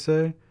story, I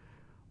say.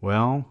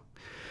 Well,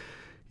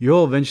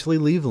 you'll eventually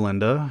leave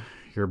Linda.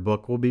 Your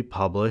book will be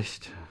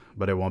published,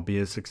 but it won't be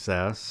a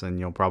success, and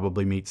you'll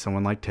probably meet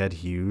someone like Ted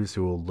Hughes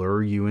who will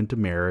lure you into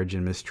marriage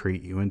and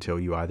mistreat you until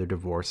you either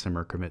divorce him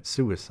or commit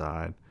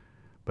suicide.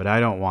 But I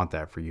don't want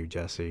that for you,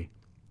 Jessie.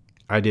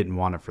 I didn't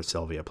want it for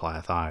Sylvia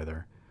Plath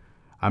either.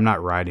 I'm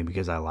not writing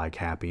because I like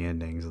happy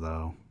endings,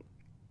 though.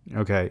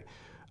 Okay,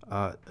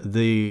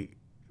 the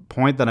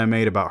point that I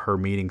made about her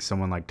meeting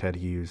someone like Ted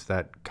Hughes,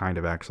 that kind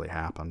of actually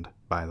happened,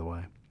 by the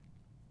way.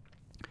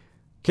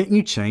 Can't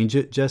you change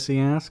it, Jessie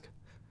asked.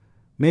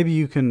 Maybe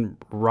you can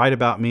write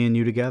about me and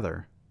you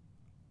together.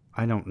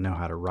 I don't know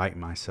how to write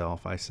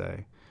myself, I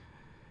say.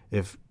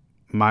 If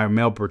my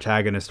male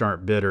protagonists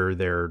aren't bitter,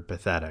 they're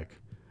pathetic.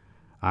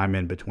 I'm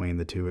in between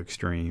the two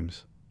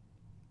extremes.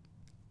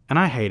 And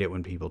I hate it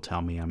when people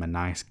tell me I'm a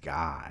nice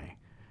guy.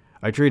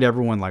 I treat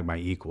everyone like my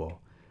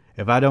equal.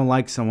 If I don't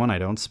like someone, I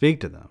don't speak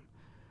to them.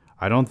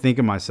 I don't think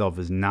of myself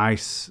as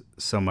nice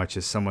so much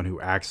as someone who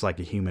acts like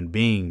a human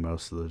being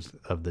most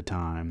of the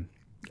time.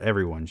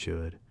 Everyone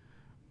should.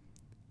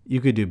 You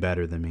could do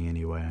better than me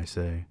anyway, I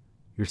say.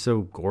 You're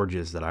so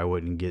gorgeous that I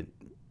wouldn't get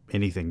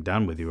anything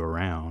done with you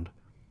around.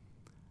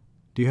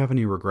 Do you have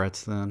any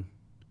regrets then?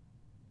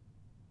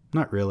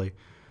 Not really.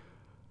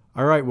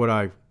 I write what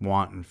I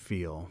want and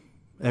feel.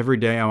 Every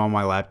day I'm on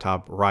my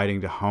laptop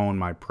writing to hone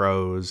my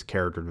prose,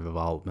 character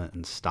development,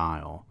 and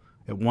style.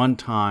 At one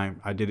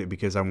time, I did it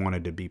because I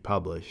wanted to be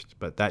published,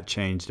 but that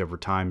changed over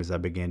time as I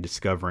began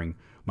discovering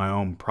my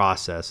own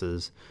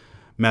processes,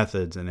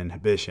 methods, and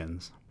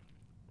inhibitions.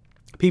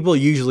 People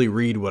usually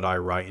read what I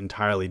write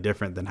entirely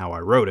different than how I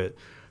wrote it,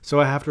 so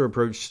I have to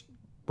approach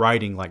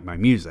writing like my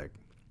music.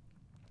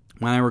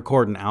 When I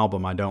record an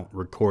album, I don't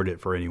record it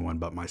for anyone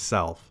but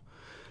myself.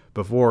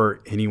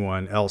 Before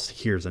anyone else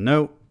hears a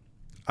note,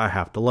 I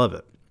have to love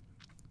it.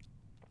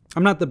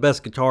 I'm not the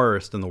best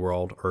guitarist in the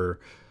world or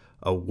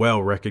a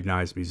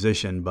well-recognized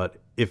musician, but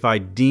if I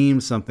deem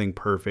something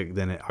perfect,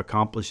 then it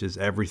accomplishes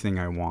everything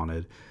I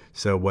wanted,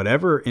 so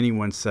whatever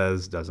anyone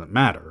says doesn't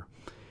matter.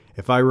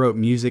 If I wrote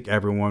music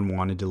everyone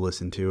wanted to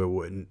listen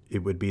to, it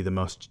would be the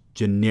most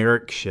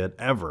generic shit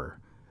ever.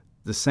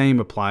 The same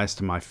applies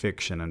to my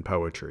fiction and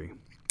poetry.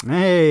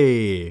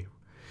 Hey!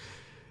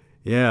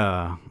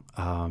 Yeah.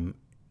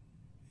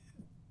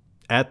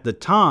 At the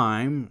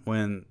time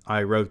when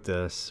I wrote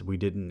this, we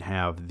didn't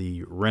have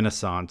the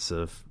renaissance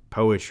of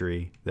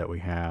poetry that we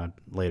had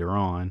later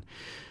on,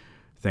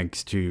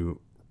 thanks to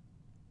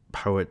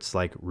poets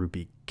like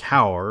Rupi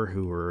Kaur,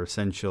 who were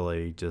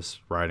essentially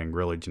just writing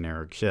really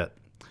generic shit.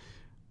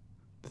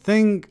 The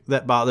thing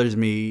that bothers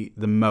me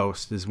the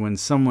most is when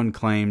someone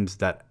claims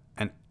that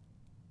an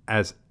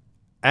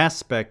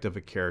aspect of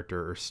a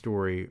character or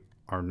story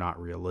are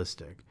not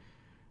realistic.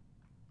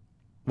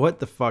 What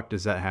the fuck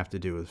does that have to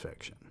do with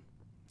fiction?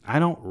 I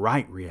don't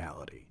write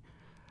reality.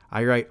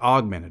 I write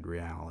augmented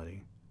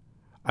reality.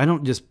 I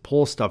don't just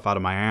pull stuff out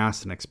of my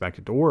ass and expect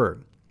it to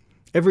work.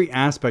 Every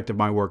aspect of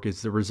my work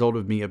is the result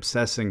of me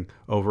obsessing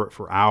over it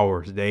for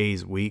hours,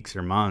 days, weeks,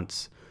 or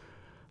months.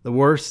 The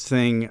worst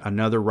thing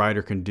another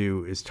writer can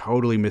do is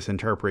totally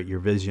misinterpret your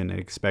vision and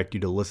expect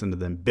you to listen to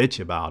them bitch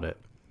about it.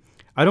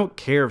 I don't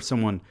care if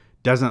someone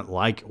doesn't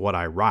like what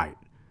I write.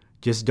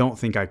 Just don't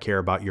think I care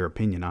about your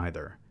opinion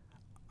either.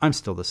 I'm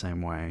still the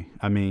same way.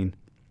 I mean,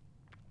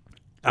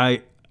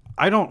 I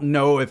don't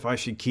know if I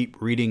should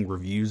keep reading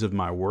reviews of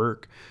my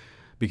work,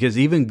 because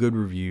even good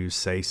reviews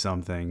say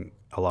something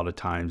a lot of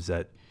times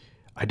that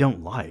I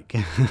don't like.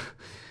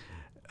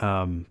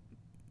 I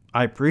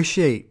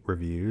appreciate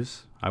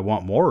reviews. I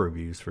want more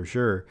reviews for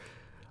sure.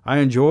 I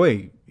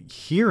enjoy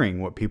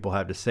hearing what people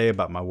have to say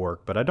about my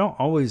work, but I don't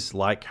always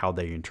like how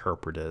they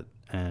interpret it.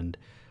 And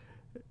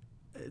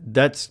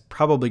that's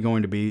probably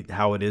going to be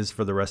how it is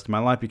for the rest of my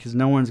life, because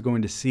no one's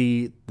going to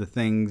see the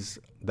things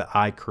that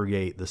I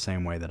create the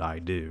same way that I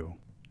do.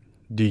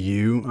 Do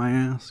you? I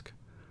ask.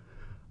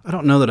 I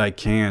don't know that I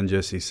can,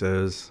 Jessie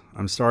says.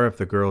 I'm sorry if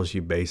the girls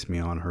you base me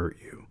on hurt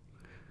you.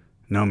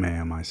 No,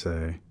 ma'am, I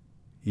say.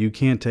 You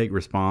can't take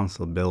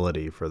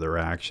responsibility for their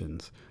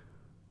actions.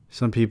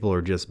 Some people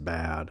are just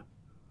bad.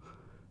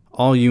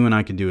 All you and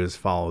I can do is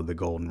follow the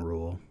golden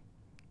rule.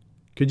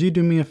 Could you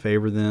do me a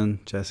favor then?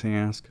 Jessie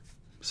asked.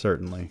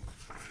 Certainly.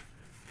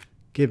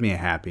 Give me a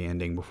happy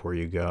ending before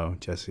you go,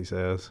 Jessie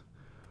says.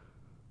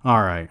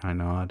 All right, I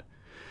nod.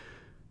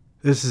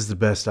 This is the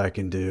best I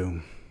can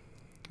do.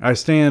 I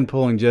stand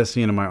pulling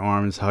Jessie into my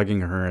arms, hugging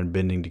her and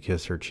bending to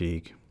kiss her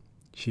cheek.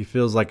 She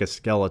feels like a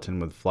skeleton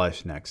with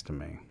flesh next to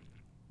me.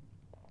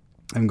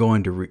 I'm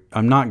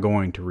not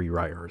going to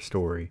rewrite her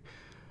story,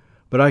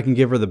 but I can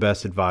give her the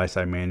best advice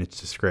I managed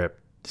to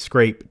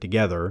scrape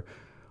together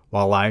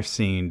while life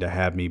seemed to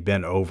have me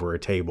bent over a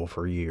table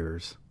for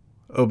years.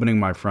 Opening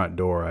my front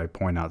door, I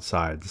point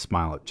outside and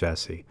smile at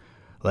Jessie,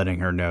 letting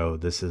her know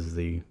this is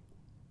the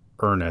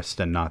earnest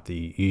and not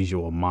the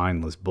usual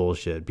mindless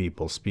bullshit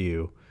people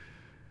spew.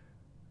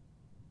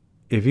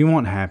 If you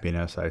want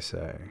happiness, I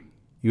say,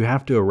 you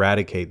have to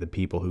eradicate the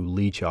people who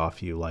leech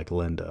off you like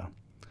Linda.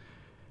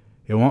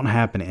 It won't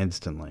happen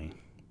instantly,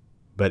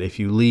 but if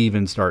you leave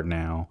and start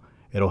now,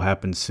 it'll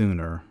happen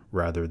sooner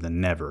rather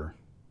than never.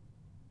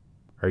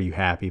 Are you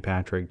happy,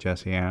 Patrick?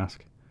 Jessie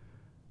asks.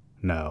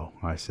 No,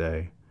 I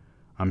say.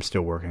 I'm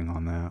still working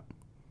on that.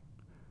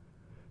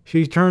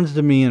 She turns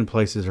to me and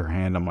places her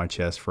hand on my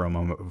chest for a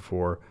moment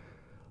before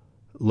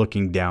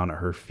looking down at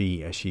her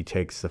feet as she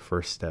takes the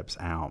first steps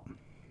out.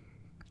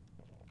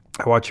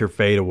 I watch her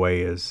fade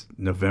away as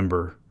a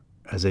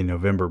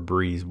November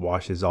breeze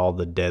washes all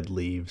the dead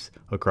leaves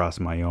across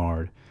my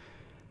yard.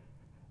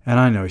 And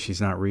I know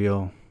she's not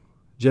real.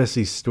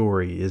 Jessie's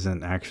story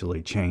isn't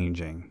actually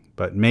changing,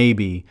 but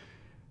maybe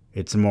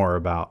it's more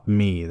about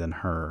me than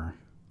her.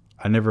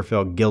 I never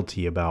felt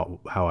guilty about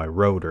how I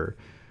wrote her,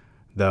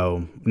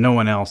 though no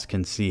one else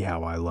can see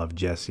how I love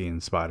Jessie in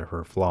spite of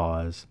her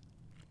flaws.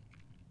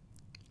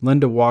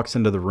 Linda walks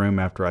into the room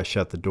after I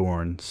shut the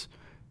door and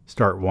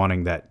start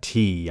wanting that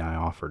tea I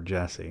offered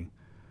Jessie.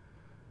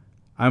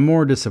 I'm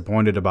more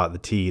disappointed about the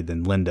tea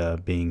than Linda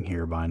being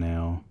here by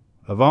now.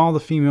 Of all the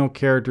female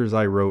characters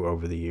I wrote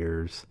over the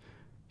years,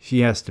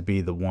 she has to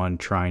be the one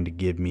trying to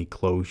give me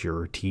closure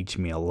or teach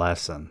me a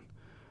lesson.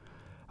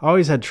 I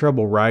always had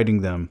trouble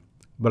writing them,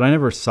 but I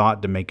never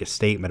sought to make a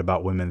statement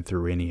about women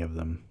through any of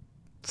them.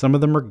 Some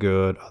of them are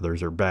good,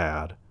 others are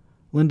bad.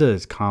 Linda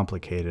is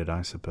complicated,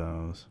 I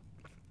suppose.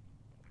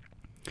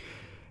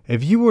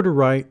 If you were to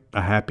write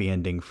a happy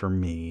ending for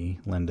me,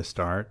 Linda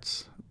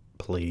starts.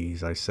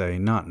 Please, I say,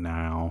 not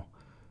now.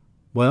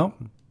 Well,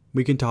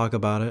 we can talk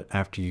about it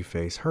after you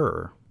face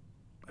her.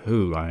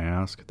 Who? I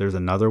ask. There's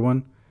another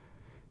one?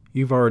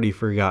 You've already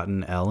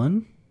forgotten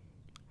Ellen?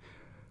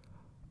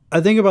 I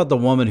think about the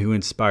woman who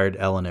inspired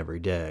Ellen every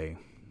day.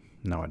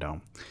 No, I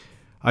don't.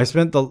 I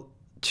spent the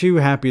 2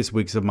 happiest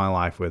weeks of my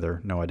life with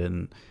her. No, I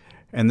didn't.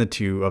 And the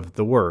 2 of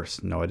the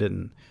worst. No, I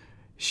didn't.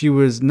 She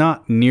was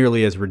not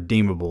nearly as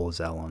redeemable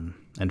as Ellen.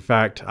 In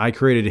fact, I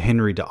created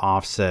Henry to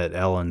offset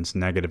Ellen's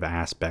negative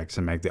aspects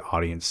and make the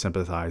audience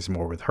sympathize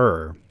more with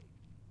her.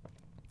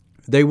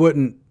 They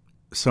wouldn't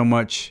so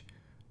much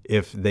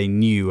if they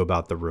knew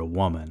about the real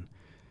woman.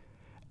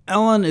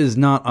 Ellen is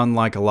not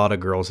unlike a lot of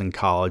girls in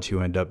college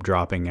who end up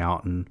dropping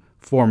out and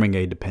forming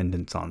a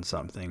dependence on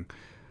something,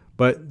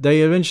 but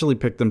they eventually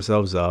pick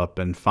themselves up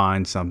and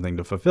find something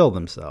to fulfill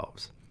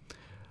themselves.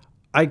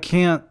 I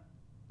can't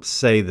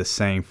say the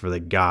same for the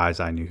guys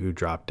I knew who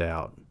dropped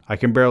out. I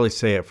can barely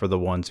say it for the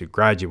ones who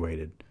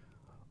graduated.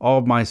 All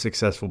of my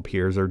successful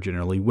peers are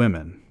generally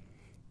women.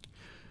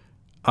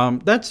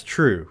 That's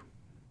true.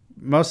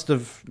 Most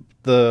of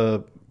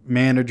the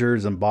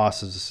managers and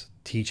bosses,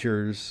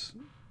 teachers,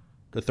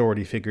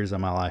 authority figures in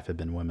my life have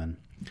been women.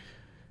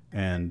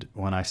 And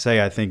when I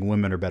say I think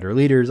women are better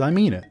leaders, I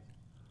mean it.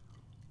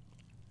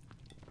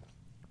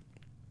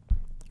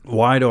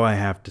 Why do I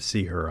have to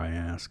see her, I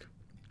ask.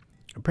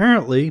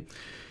 Apparently,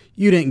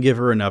 you didn't give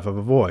her enough of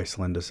a voice,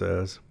 Linda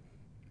says.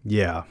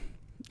 Yeah,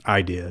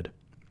 I did.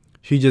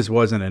 She just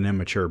wasn't an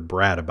immature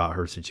brat about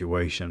her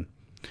situation.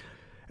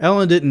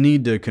 Ellen didn't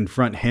need to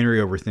confront Henry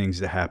over things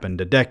that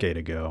happened a decade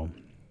ago.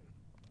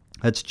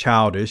 That's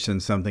childish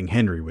and something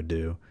Henry would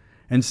do.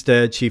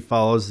 Instead, she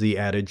follows the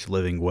adage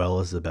living well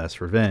is the best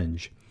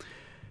revenge.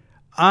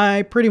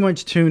 I pretty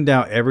much tuned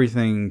out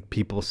everything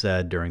people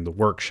said during the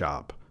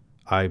workshop.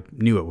 I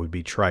knew it would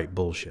be trite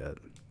bullshit.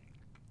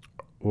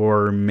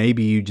 Or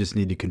maybe you just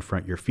need to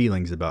confront your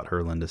feelings about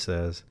her, Linda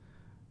says.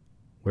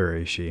 Where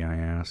is she, I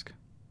ask.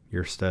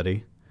 Your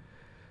study?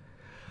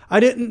 I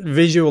didn't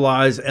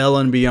visualize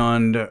Ellen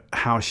beyond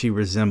how she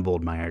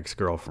resembled my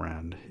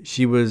ex-girlfriend.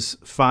 She was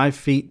 5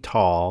 feet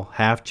tall,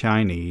 half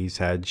Chinese,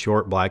 had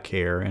short black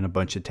hair, and a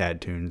bunch of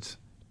tattoos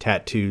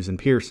and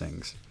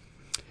piercings.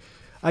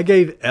 I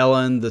gave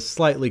Ellen the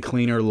slightly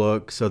cleaner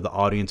look so the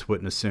audience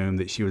wouldn't assume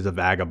that she was a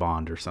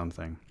vagabond or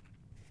something.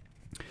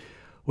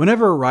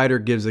 Whenever a writer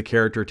gives a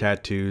character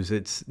tattoos,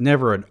 it's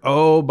never an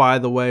oh, by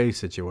the way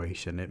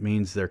situation. It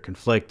means they're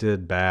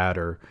conflicted, bad,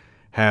 or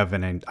have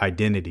an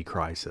identity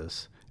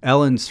crisis.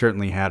 Ellen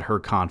certainly had her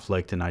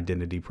conflict and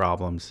identity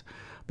problems,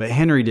 but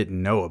Henry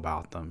didn't know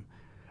about them.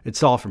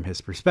 It's all from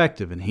his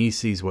perspective, and he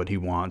sees what he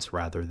wants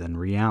rather than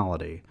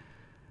reality.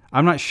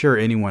 I'm not sure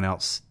anyone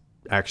else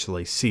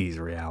actually sees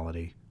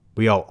reality.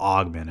 We all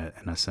augment it,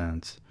 in a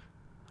sense.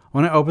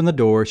 When I open the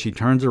door, she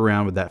turns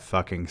around with that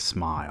fucking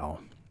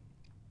smile.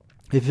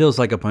 It feels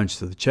like a punch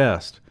to the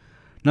chest.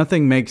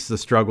 Nothing makes the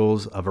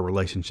struggles of a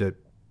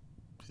relationship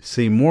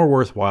seem more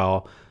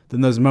worthwhile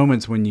than those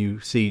moments when you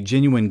see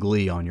genuine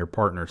glee on your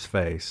partner's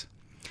face.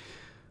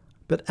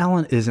 But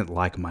Ellen isn't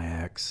like my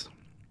ex.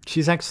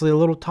 She's actually a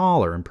little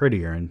taller and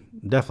prettier and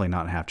definitely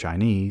not half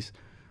Chinese.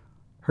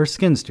 Her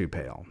skin's too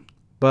pale.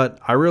 But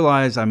I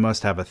realize I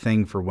must have a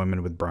thing for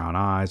women with brown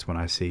eyes when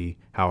I see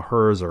how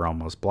hers are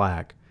almost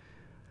black.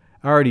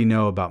 I already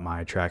know about my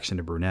attraction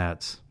to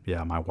brunettes.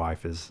 Yeah, my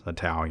wife is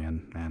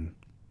Italian and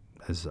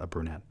is a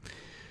brunette.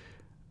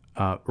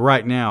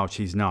 Right now,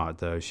 she's not,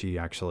 though. She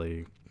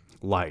actually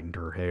lightened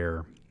her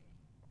hair.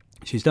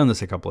 She's done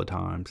this a couple of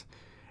times.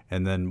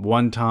 And then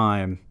one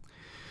time,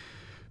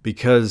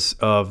 because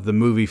of the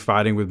movie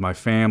Fighting with My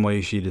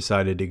Family, she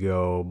decided to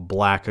go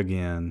black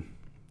again.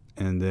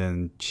 And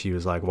then she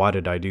was like, why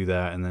did I do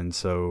that? And then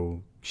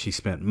so she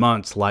spent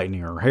months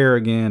lightening her hair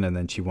again, and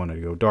then she wanted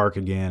to go dark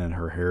again, and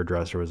her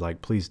hairdresser was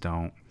like, please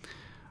don't.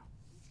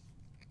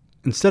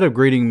 Instead of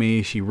greeting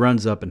me, she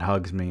runs up and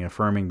hugs me,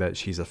 affirming that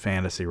she's a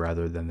fantasy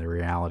rather than the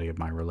reality of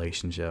my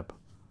relationship.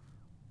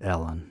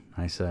 Ellen,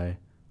 I say.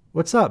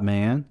 What's up,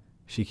 man?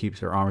 She keeps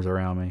her arms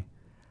around me.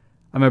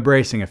 I'm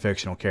embracing a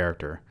fictional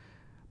character,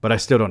 but I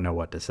still don't know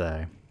what to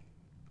say.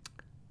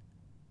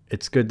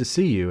 It's good to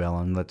see you,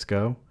 Ellen. Let's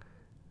go.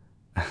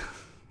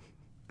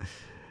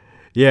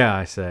 Yeah,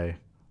 I say,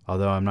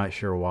 although I'm not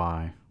sure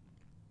why.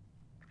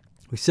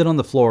 We sit on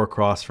the floor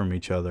across from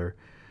each other,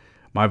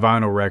 my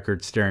vinyl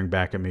record staring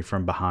back at me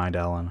from behind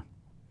Ellen.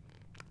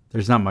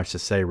 There's not much to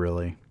say,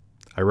 really.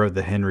 I wrote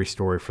the Henry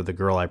story for the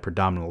girl I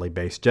predominantly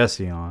based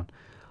Jesse on,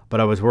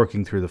 but I was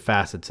working through the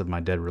facets of my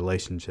dead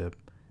relationship.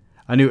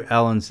 I knew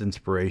Ellen's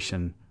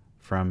inspiration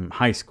from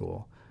high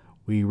school.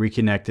 We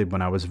reconnected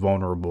when I was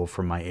vulnerable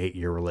from my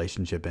 8-year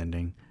relationship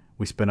ending.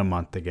 We spent a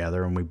month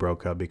together and we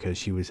broke up because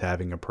she was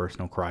having a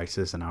personal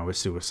crisis and I was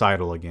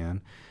suicidal again,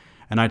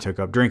 and I took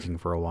up drinking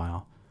for a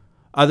while.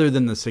 Other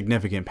than the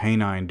significant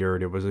pain I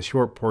endured, it was a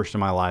short portion of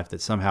my life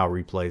that somehow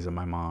replays in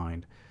my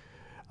mind.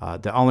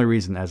 The only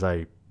reason, as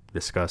I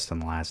discussed in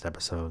the last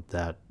episode,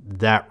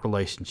 that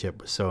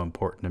relationship was so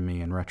important to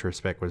me in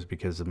retrospect was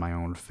because of my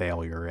own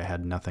failure. It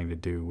had nothing to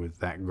do with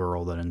that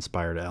girl that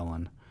inspired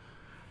Ellen.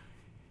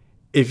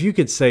 If you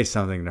could say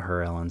something to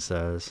her, Ellen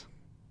says.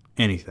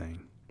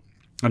 Anything.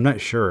 I'm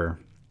not sure.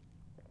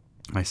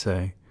 I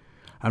say.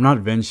 I'm not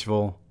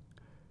vengeful.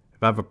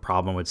 If I have a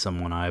problem with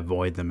someone, I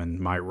avoid them and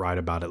might write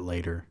about it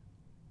later.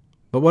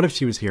 But what if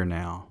she was here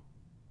now?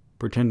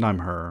 Pretend I'm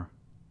her.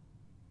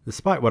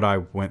 Despite what I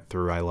went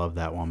through, I love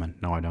that woman.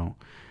 No, I don't.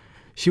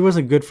 She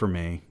wasn't good for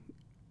me.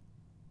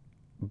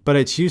 But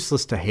it's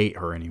useless to hate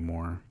her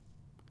anymore.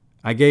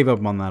 I gave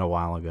up on that a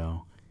while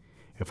ago.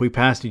 If we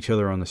passed each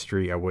other on the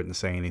street, I wouldn't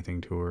say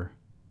anything to her.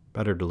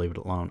 Better to leave it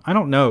alone. I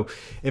don't know.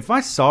 If I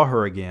saw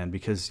her again,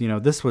 because,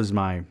 this was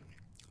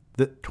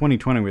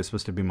 2020 was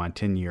supposed to be my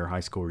 10-year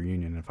high school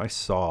reunion. If I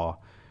saw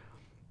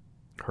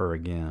her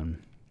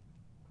again,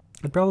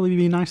 I'd probably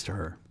be nice to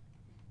her.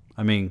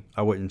 I mean,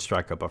 I wouldn't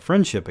strike up a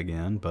friendship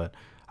again, but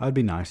I'd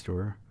be nice to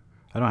her.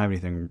 I don't have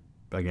anything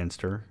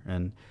against her.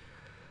 And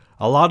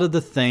a lot of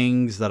the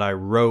things that I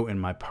wrote in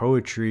my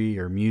poetry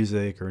or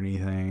music or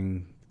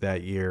anything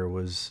that year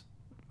was,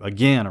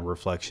 again, a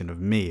reflection of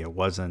me. It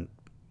wasn't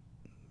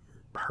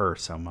her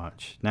so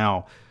much.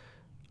 Now,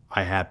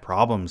 I had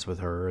problems with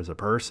her as a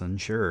person,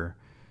 sure.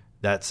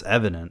 That's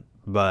evident.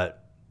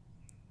 But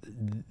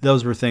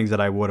those were things that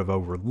I would have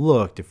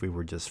overlooked if we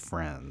were just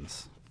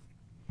friends.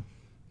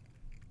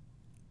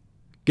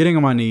 Getting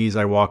on my knees,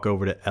 I walk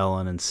over to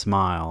Ellen and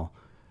smile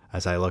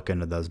as I look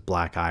into those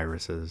black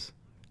irises.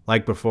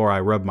 Like before,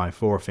 I rub my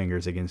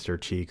forefingers against her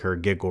cheek, her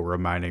giggle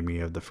reminding me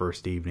of the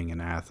first evening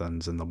in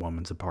Athens in the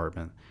woman's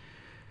apartment.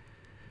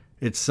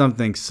 It's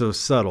something so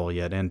subtle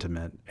yet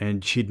intimate,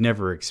 and she'd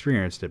never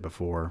experienced it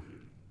before.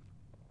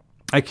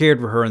 I cared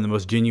for her in the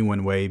most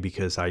genuine way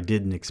because I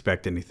didn't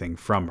expect anything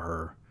from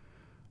her.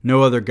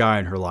 No other guy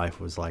in her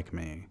life was like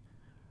me.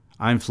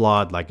 I'm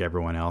flawed like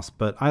everyone else,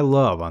 but I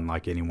love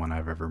unlike anyone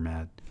I've ever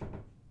met.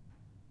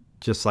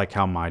 Just like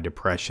how my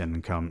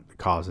depression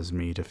causes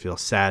me to feel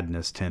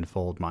sadness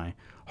tenfold, my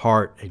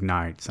heart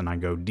ignites and I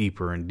go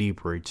deeper and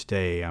deeper each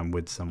day I'm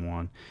with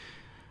someone.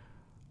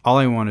 All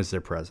I want is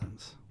their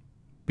presence.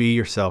 Be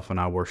yourself and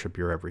I'll worship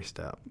your every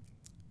step.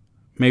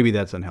 Maybe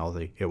that's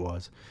unhealthy. It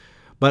was.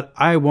 But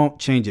I won't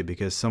change it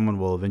because someone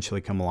will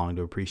eventually come along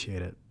to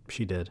appreciate it.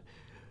 She did.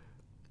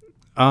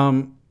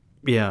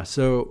 Yeah,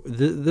 so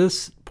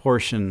this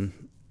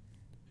portion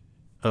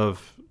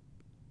of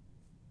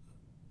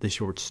the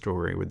short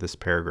story with this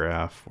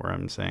paragraph where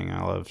I'm saying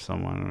I love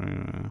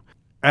someone,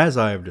 as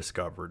I have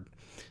discovered,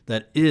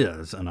 that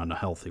is an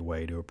unhealthy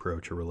way to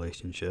approach a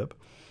relationship.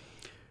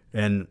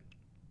 And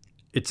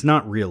it's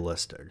not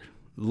realistic.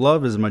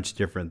 Love is much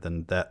different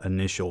than that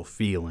initial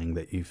feeling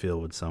that you feel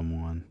with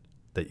someone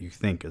that you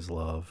think is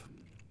love.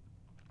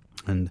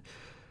 And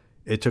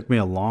it took me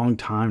a long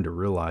time to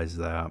realize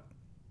that.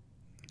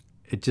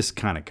 It just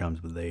kind of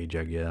comes with age,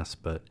 I guess.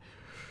 But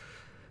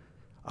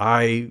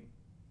I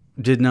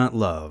did not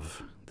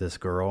love this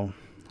girl.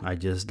 I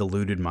just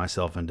deluded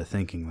myself into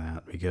thinking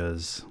that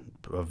because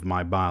of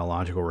my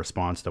biological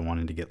response to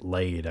wanting to get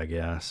laid, I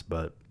guess.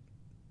 But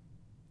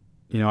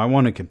I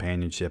wanted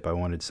companionship. I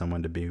wanted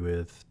someone to be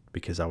with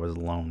because I was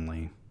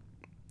lonely.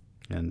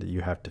 And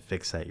you have to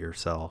fix that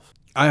yourself.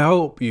 I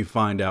hope you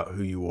find out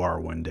who you are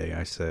one day,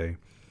 I say.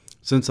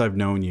 Since I've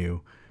known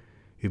you,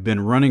 you've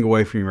been running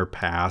away from your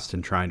past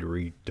and trying to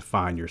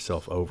redefine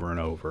yourself over and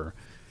over.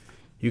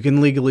 You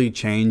can legally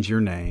change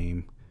your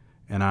name,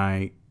 and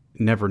I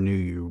never knew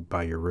you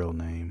by your real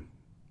name.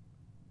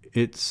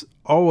 It's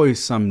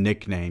always some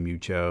nickname you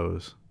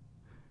chose.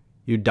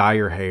 You dye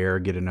your hair,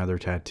 get another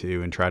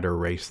tattoo, and try to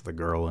erase the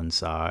girl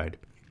inside.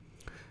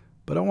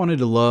 But I wanted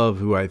to love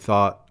who I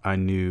thought I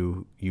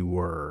knew you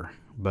were,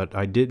 but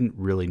I didn't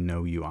really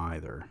know you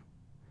either.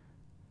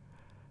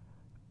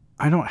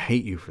 I don't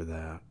hate you for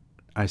that.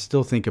 I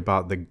still think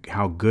about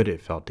how good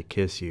it felt to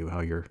kiss you, how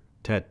your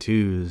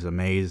tattoos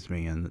amazed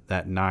me, and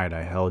that night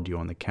I held you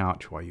on the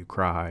couch while you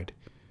cried.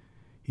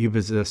 You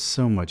possess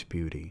so much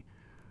beauty,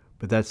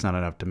 but that's not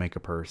enough to make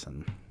a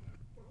person.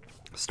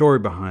 Story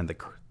behind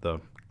the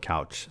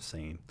couch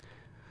scene.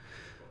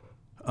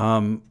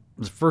 The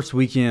first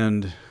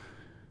weekend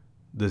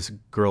this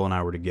girl and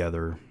I were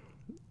together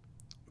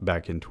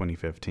back in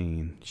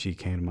 2015, she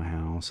came to my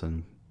house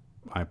and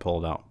I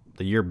pulled out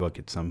the yearbook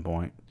at some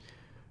point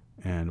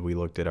and we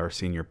looked at our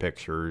senior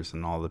pictures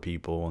and all the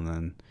people, and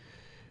then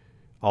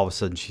all of a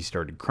sudden she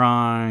started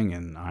crying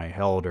and I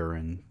held her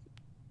and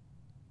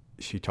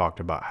she talked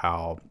about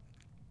how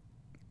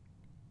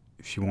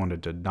she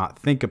wanted to not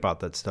think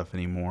about that stuff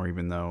anymore,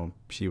 even though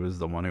she was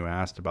the one who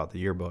asked about the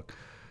yearbook.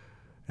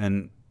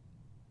 And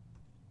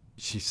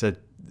she said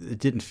it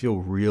didn't feel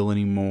real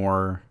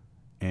anymore,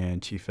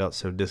 and she felt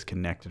so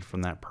disconnected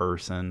from that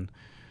person.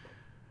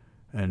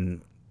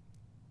 And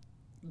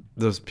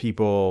those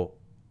people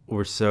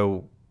were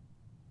so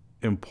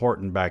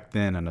important back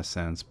then in a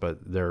sense, but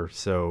they're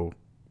so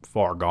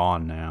far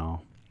gone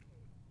now.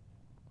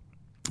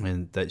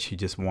 And that she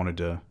just wanted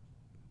to,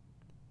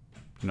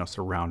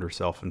 surround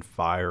herself in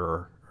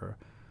fire or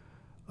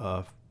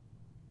a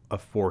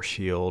force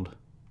shield.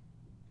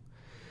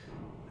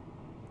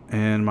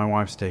 And my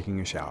wife's taking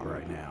a shower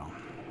right now.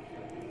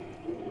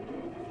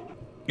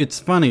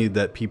 It's funny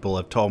that people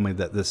have told me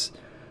that this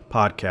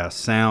podcast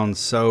sounds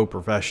so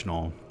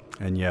professional,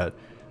 and yet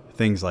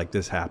things like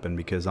this happen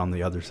because on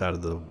the other side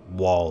of the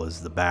wall is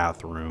the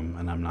bathroom,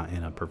 and I'm not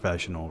in a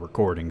professional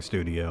recording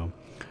studio.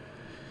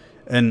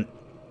 And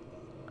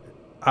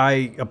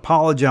I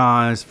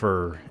apologize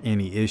for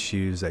any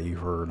issues that you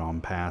heard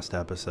on past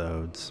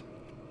episodes,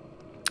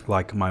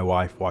 like my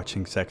wife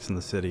watching Sex and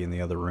the City in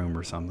the other room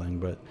or something.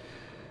 But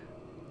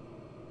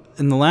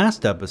in the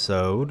last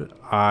episode,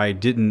 I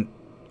don't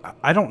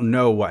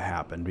know what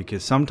happened,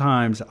 because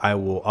sometimes I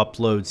will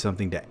upload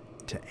something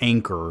to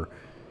Anchor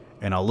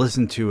and I'll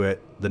listen to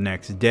it the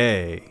next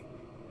day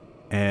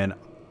and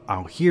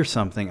I'll hear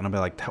something and I'll be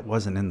like, that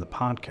wasn't in the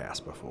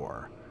podcast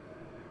before.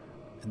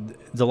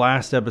 The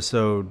last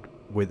episode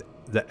with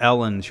the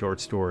Ellen short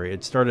story,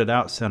 it started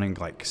out sounding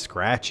like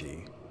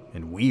scratchy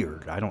and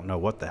weird. I don't know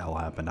what the hell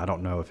happened. I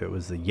don't know if it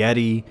was the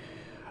Yeti.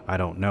 I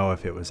don't know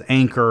if it was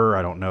Anchor.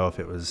 I don't know if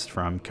it was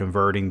from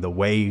converting the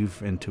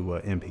wave into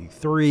a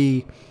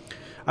MP3.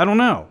 I don't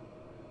know.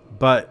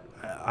 But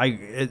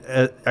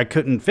I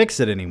couldn't fix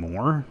it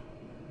anymore.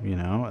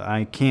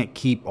 I can't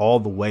keep all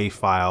the WAV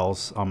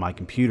files on my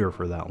computer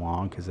for that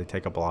long because they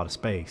take up a lot of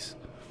space.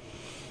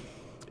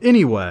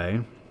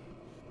 Anyway,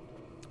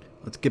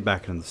 let's get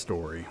back into the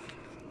story,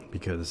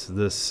 because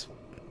this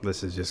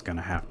is just going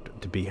to have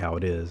to be how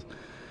it is.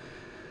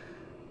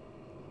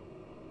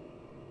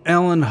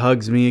 Ellen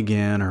hugs me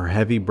again, her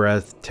heavy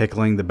breath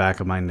tickling the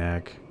back of my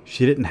neck.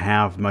 She didn't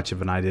have much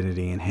of an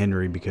identity in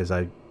Henry because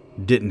I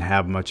didn't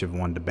have much of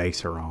one to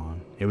base her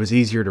on. It was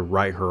easier to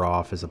write her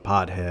off as a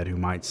pothead who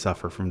might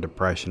suffer from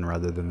depression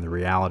rather than the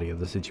reality of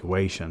the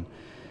situation.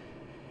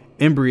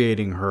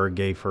 Embriating her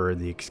gave her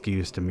the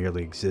excuse to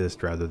merely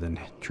exist rather than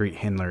treat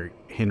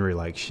Henry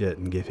like shit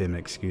and give him an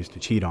excuse to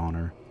cheat on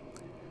her.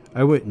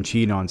 I wouldn't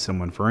cheat on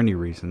someone for any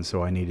reason,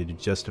 so I needed to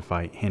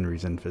justify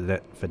Henry's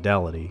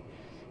infidelity.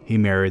 He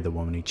married the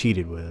woman he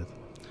cheated with.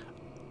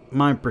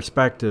 My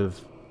perspective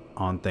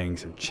on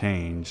things have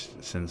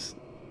changed since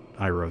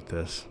I wrote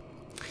this.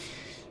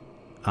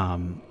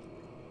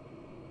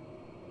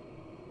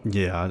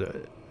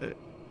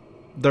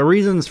 The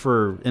reasons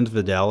for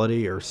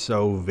infidelity are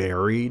so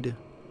varied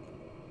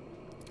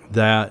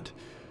that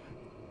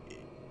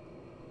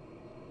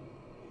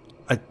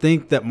I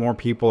think that more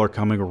people are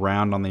coming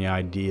around on the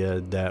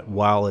idea that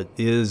while it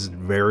is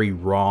very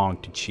wrong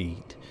to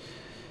cheat,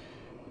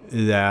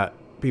 that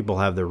people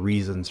have their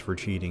reasons for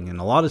cheating. And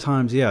a lot of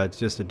times, it's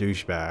just a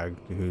douchebag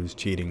who's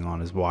cheating on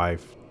his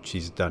wife.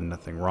 She's done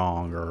nothing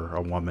wrong. Or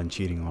a woman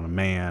cheating on a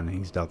man.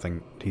 He's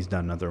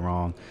done nothing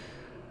wrong.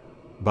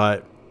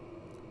 But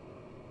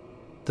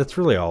that's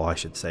really all I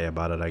should say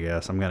about it, I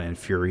guess. I'm going to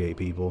infuriate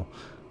people.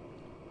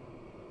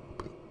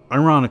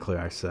 Ironically,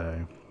 I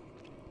say,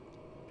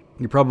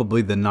 you're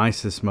probably the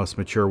nicest, most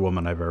mature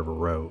woman I've ever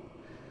wrote.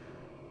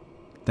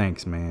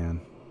 Thanks,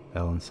 man,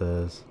 Ellen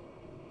says.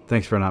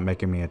 Thanks for not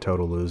making me a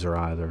total loser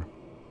either.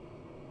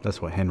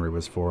 That's what Henry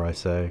was for, I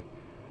say.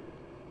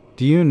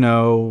 Do you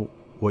know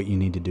what you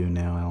need to do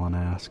now?" Ellen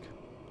asked.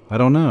 "I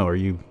don't know. Are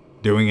you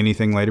doing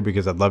anything later?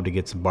 Because I'd love to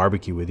get some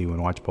barbecue with you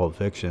and watch Pulp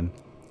Fiction."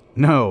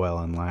 "No,"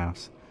 Ellen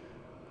laughs.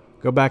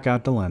 "Go back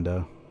out to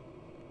Linda.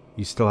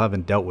 You still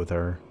haven't dealt with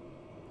her."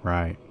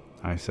 "Right,"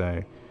 I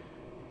say.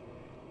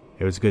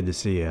 "It was good to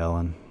see you,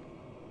 Ellen.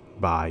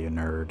 Bye, you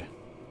nerd."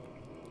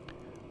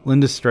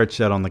 Linda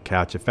stretched out on the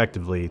couch,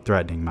 effectively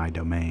threatening my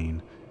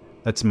domain.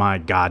 That's my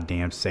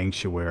goddamn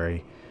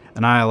sanctuary,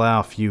 and I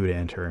allow few to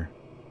enter.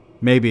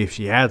 Maybe if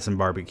she had some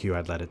barbecue,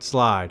 I'd let it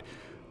slide,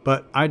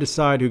 but I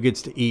decide who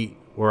gets to eat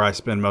where I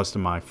spend most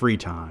of my free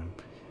time.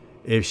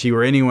 If she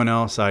were anyone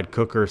else, I'd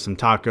cook her some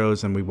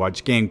tacos and we'd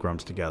watch Game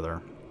Grumps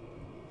together.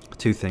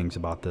 Two things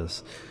about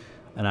this,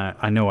 and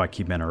I know I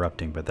keep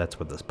interrupting, but that's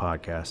what this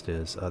podcast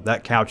is.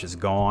 That couch is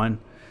gone.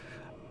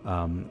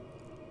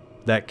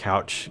 That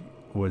couch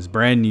was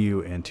brand new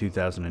in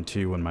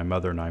 2002 when my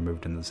mother and I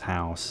moved in this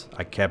house.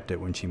 I kept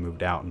it when she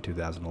moved out in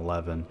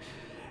 2011.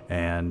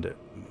 And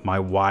my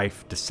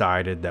wife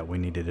decided that we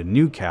needed a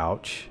new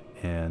couch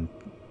in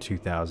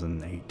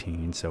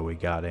 2018. So we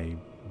got a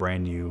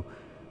brand new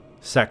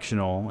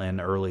sectional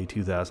in early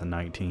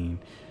 2019.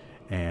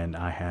 And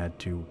I had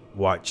to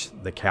watch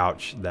the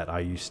couch that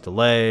I used to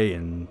lay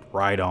and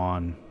ride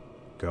on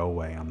go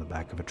away on the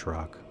back of a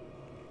truck.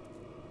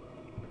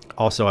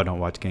 Also, I don't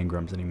watch Game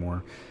Grumps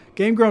anymore.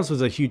 Game Grumps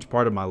was a huge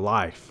part of my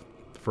life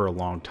for a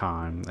long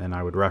time, and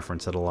I would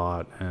reference it a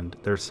lot, and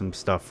there's some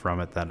stuff from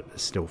it that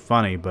is still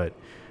funny, but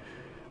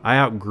I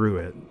outgrew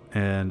it,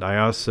 and I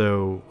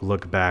also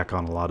look back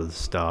on a lot of the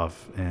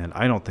stuff, and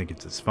I don't think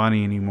it's as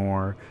funny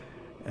anymore,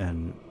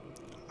 and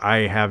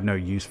I have no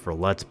use for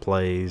Let's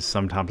Plays.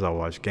 Sometimes I'll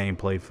watch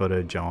gameplay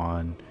footage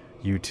on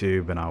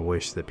YouTube, and I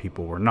wish that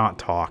people were not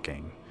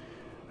talking.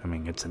 I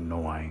mean, it's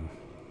annoying.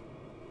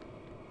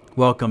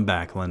 "Welcome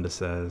back," Linda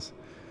says.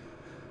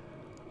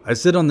 I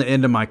sit on the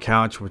end of my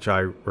couch, which I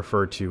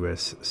refer to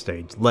as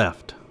stage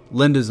left.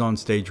 Linda's on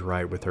stage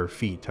right with her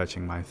feet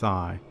touching my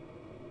thigh.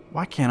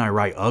 Why can't I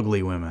write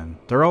ugly women?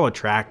 They're all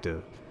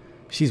attractive.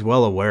 She's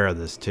well aware of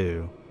this,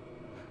 too.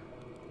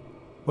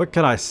 What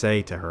could I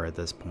say to her at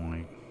this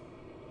point?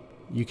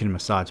 "You can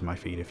massage my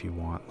feet if you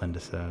want,"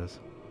 Linda says.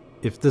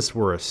 "If this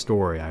were a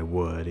story, I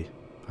would,"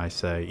 I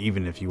say,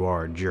 "even if you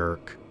are a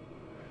jerk."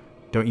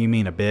 "Don't you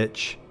mean a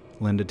bitch?"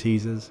 Linda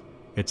teases.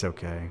 "It's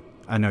okay.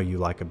 I know you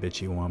like a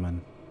bitchy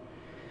woman."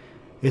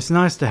 It's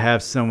nice to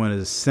have someone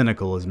as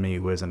cynical as me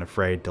who isn't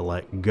afraid to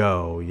let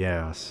go,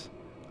 yes.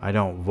 I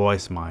don't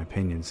voice my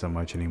opinions so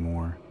much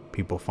anymore.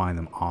 People find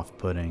them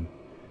off-putting.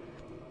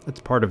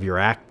 "That's part of your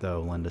act, though,"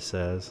 Linda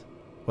says.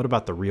 "What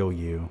about the real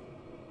you?"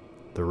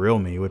 The real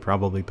me would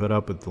probably put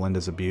up with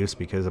Linda's abuse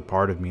because a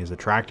part of me is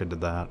attracted to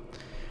that.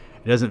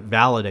 It doesn't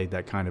validate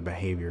that kind of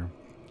behavior.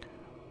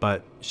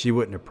 But she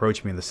wouldn't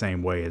approach me the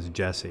same way as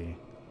Jesse.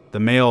 The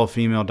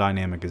male-female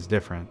dynamic is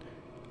different.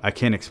 I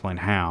can't explain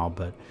how,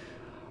 but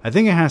I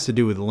think it has to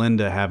do with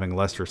Linda having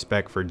less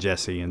respect for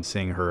Jessie and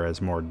seeing her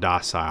as more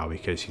docile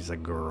because she's a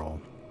girl.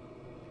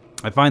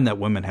 I find that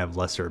women have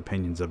lesser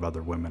opinions of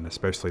other women,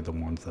 especially the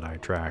ones that I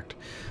attract.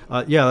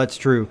 Yeah, that's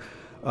true.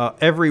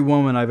 Every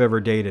woman I've ever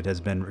dated has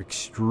been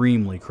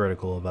extremely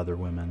critical of other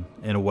women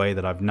in a way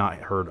that I've not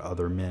heard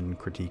other men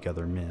critique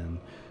other men.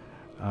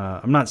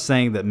 I'm not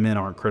saying that men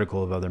aren't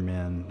critical of other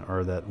men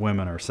or that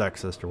women are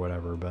sexist or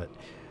whatever, but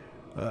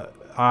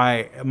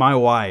my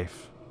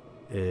wife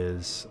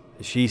is...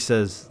 She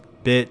says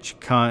bitch,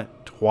 cunt,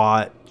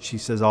 twat. She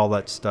says all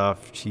that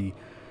stuff. She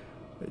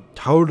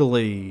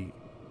totally,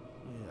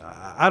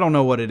 I don't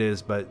know what it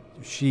is, but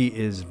she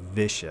is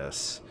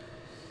vicious.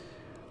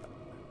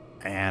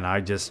 And I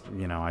just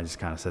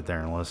kind of sit there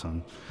and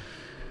listen.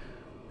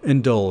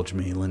 "Indulge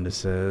me," Linda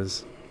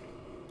says.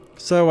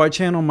 So I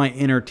channel my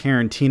inner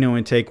Tarantino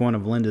and take one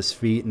of Linda's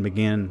feet and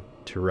begin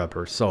to rub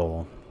her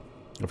sole.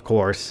 Of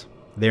course,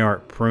 they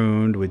aren't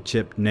pruned with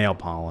chipped nail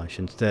polish.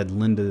 Instead,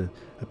 Linda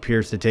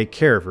appears to take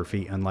care of her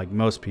feet, unlike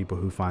most people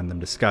who find them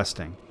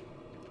disgusting.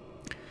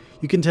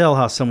 You can tell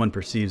how someone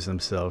perceives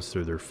themselves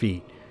through their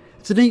feet.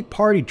 It's a neat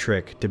party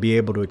trick to be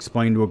able to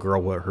explain to a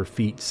girl what her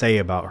feet say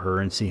about her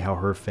and see how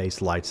her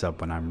face lights up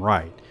when I'm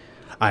right.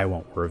 I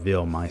won't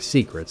reveal my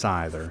secrets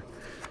either.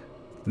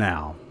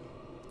 Now,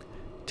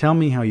 tell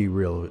me how you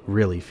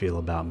really feel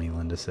about me,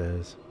 Linda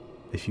says.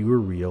 If you were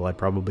real, I'd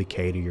probably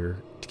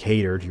cater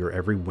to your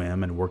every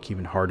whim and work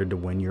even harder to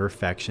win your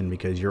affection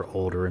because you're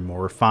older and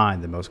more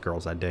refined than most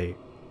girls I date.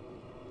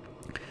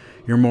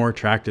 You're more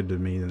attracted to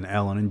me than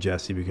Ellen and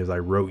Jesse because I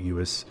wrote you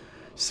as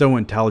so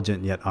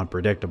intelligent yet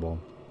unpredictable.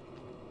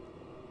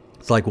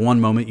 It's like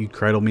one moment you'd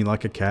cradle me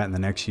like a cat and the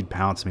next you'd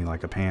pounce me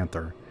like a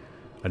panther.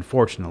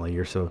 Unfortunately,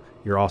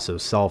 you're also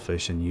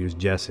selfish and use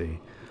Jesse.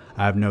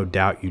 I have no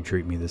doubt you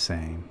treat me the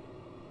same.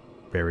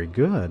 Very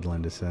good,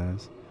 Linda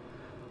says.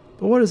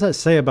 But what does that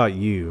say about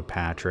you,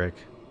 Patrick?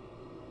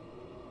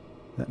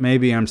 That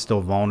maybe I'm still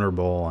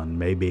vulnerable and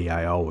maybe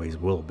I always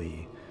will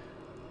be.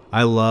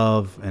 I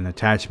love and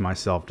attach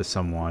myself to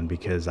someone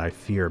because I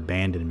fear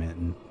abandonment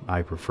and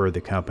I prefer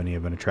the company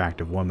of an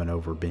attractive woman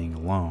over being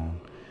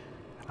alone.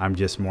 I'm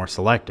just more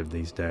selective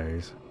these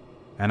days.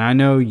 And I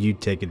know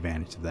you'd take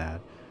advantage of that.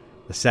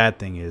 The sad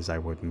thing is I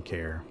wouldn't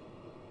care.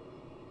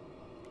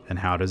 And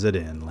how does it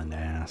end? Linda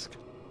asked.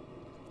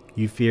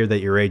 You fear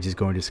that your age is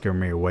going to scare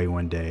me away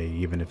one day,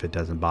 even if it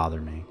doesn't bother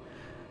me.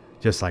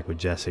 Just like with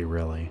Jesse,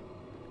 really.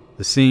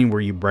 The scene where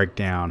you break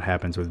down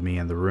happens with me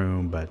in the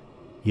room, but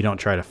you don't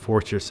try to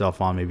force yourself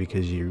on me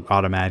because you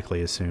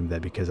automatically assume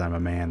that because I'm a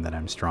man that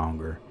I'm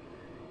stronger.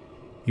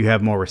 You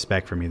have more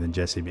respect for me than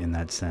Jesse in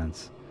that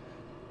sense.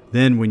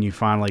 Then when you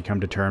finally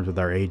come to terms with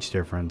our age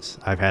difference,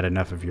 I've had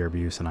enough of your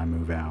abuse and I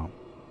move out.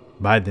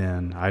 By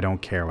then, I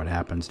don't care what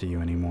happens to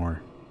you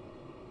anymore.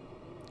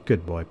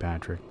 Good boy,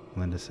 Patrick,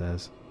 Linda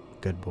says.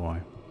 Good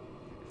boy.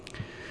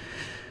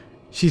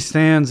 She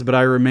stands, but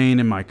I remain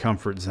in my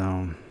comfort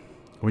zone.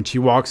 When she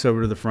walks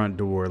over to the front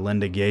door,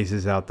 Linda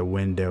gazes out the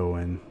window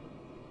and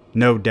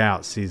no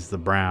doubt sees the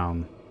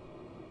brown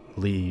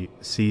leaves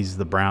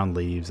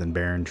and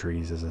barren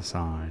trees as a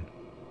sign.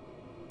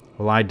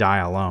 Will I die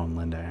alone?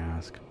 Linda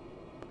asks.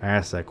 I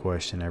ask that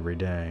question every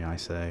day, I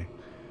say.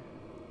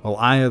 Will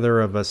either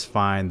of us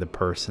find the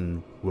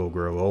person we'll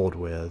grow old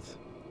with?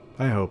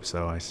 I hope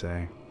so, I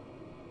say.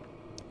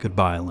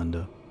 Goodbye,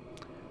 Linda.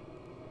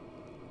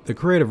 The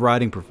creative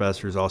writing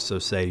professors also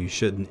say you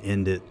shouldn't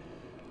end it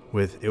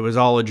with "it was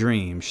all a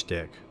dream"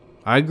 shtick.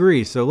 I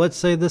agree, so let's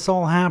say this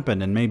all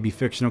happened and maybe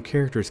fictional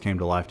characters came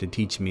to life to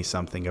teach me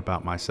something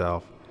about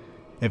myself.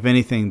 If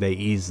anything, they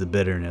ease the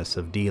bitterness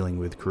of dealing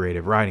with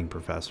creative writing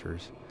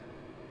professors.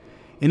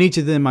 In each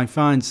of them, I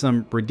find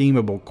some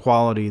redeemable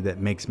quality that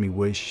makes me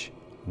wish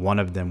one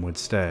of them would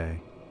stay.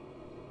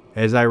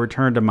 As I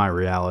return to my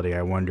reality,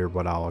 I wonder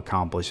what I'll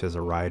accomplish as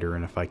a writer,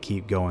 and if I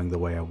keep going the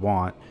way I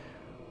want,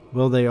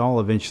 will they all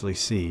eventually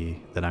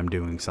see that I'm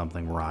doing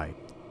something right?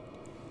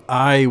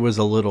 I was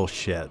a little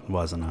shit,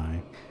 wasn't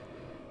I?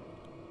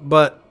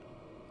 But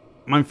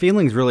my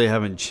feelings really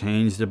haven't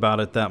changed about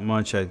it that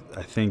much. I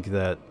think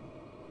that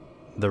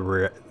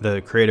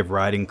the creative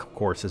writing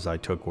courses I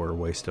took were a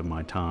waste of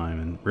my time,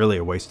 and really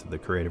a waste of the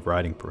creative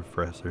writing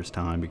professor's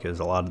time, because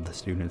a lot of the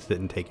students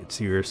didn't take it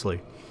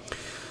seriously.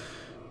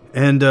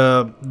 And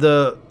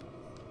the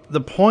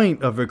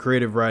point of a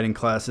creative writing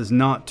class is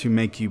not to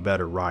make you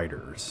better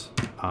writers.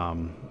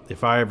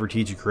 If I ever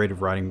teach a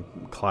creative writing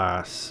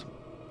class,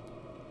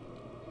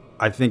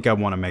 I think I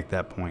want to make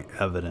that point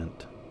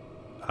evident.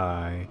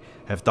 I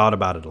have thought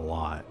about it a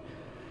lot.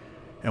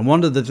 And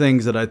one of the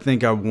things that I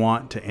think I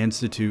want to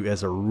institute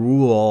as a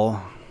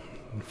rule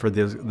for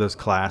those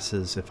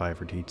classes, if I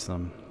ever teach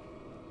them,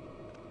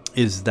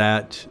 is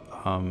that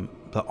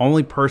the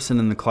only person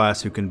in the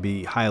class who can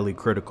be highly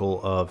critical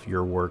of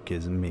your work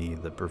is me,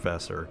 the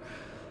professor.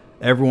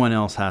 Everyone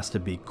else has to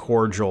be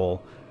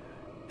cordial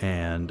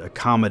and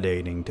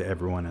accommodating to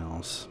everyone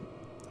else.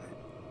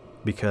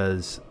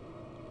 Because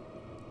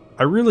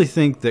I really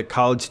think that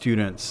college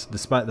students,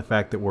 despite the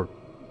fact that we're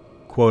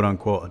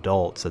quote-unquote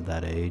adults at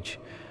that age,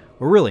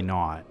 we're really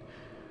not.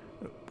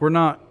 We're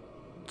not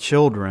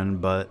children,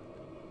 but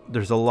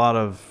there's a lot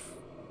of...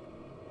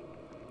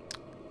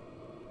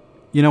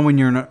 when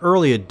you're an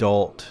early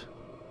adult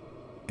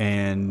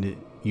and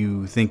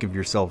you think of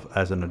yourself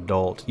as an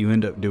adult, you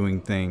end up doing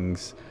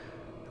things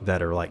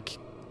that are like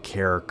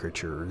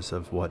caricatures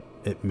of what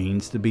it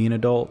means to be an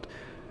adult.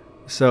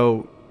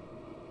 So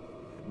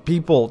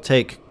people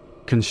take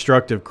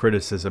constructive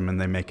criticism and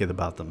they make it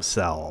about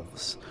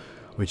themselves,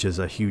 which is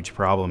a huge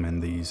problem in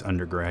these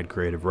undergrad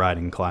creative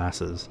writing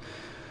classes.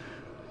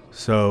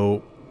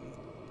 So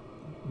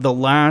the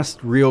last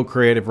real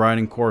creative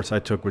writing course I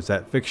took was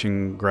that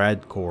fiction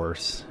grad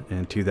course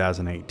in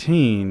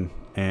 2018,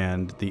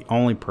 and the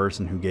only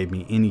person who gave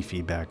me any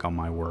feedback on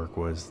my work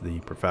was the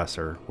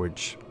professor,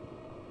 which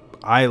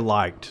I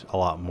liked a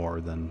lot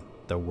more than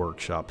the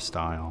workshop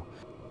style.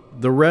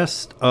 The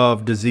rest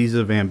of Disease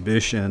of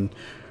Ambition,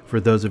 for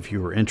those of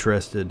you who are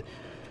interested,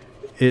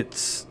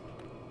 it's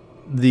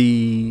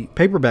the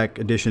paperback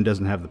edition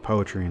doesn't have the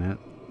poetry in it.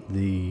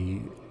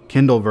 The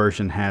Kindle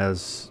version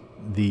has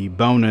the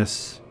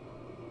bonus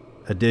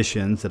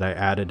editions that I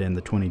added in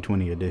the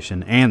 2020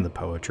 edition and the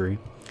poetry.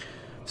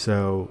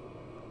 So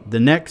the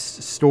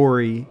next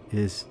story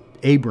is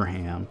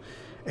Abraham.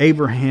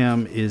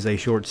 Abraham is a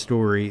short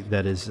story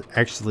that is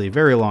actually a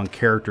very long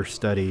character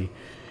study,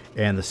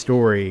 and the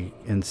story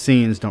and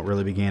scenes don't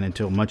really begin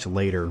until much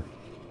later.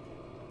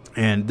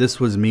 And this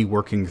was me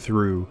working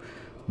through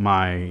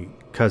my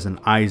cousin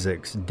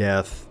Isaac's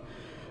death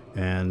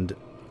and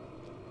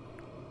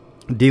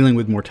dealing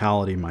with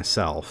mortality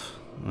myself.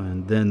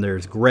 And then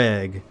there's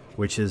Greg,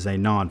 which is a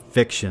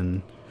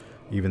non-fiction,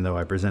 even though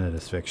I present it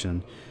as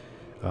fiction.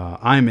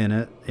 I'm in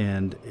it,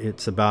 and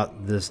it's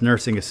about this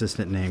nursing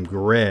assistant named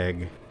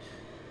Greg.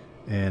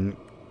 And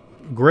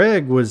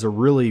Greg was a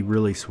really,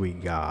 really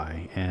sweet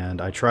guy, and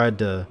I tried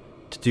to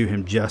do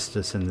him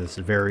justice in this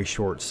very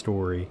short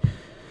story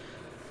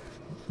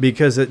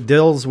because it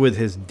deals with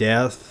his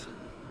death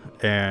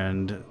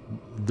and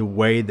the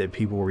way that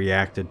people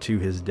reacted to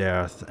his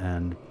death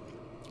and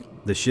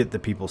the shit that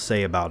people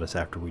say about us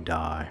after we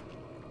die.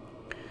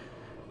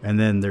 And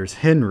then there's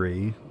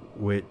Henry,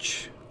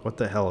 which, what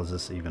the hell is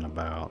this even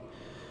about?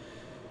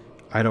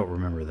 I don't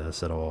remember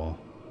this at all.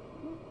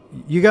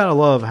 You gotta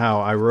love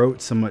how I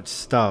wrote so much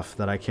stuff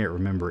that I can't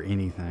remember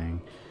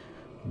anything.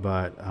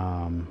 But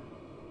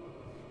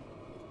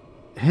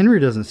Henry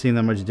doesn't seem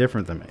that much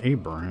different than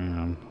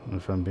Abraham,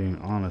 if I'm being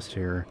honest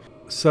here.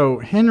 So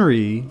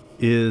Henry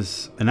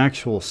is an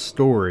actual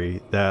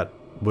story that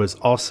was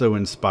also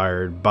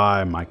inspired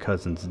by my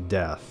cousin's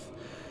death.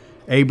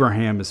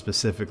 Abraham is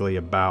specifically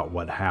about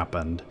what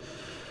happened.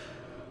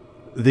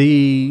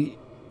 The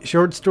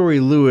short story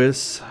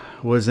Lewis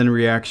was in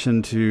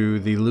reaction to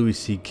the Louis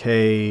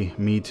C.K.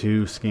 Me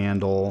Too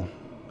scandal,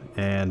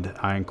 and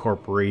I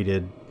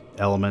incorporated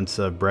elements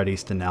of Bret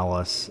Easton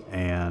Ellis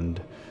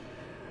and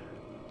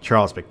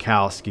Charles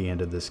Bukowski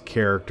into this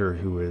character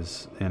who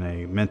is in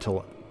a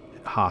mental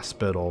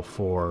hospital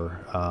for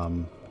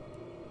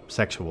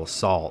sexual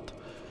assault.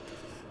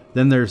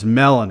 Then there's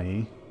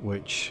Melanie,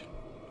 which,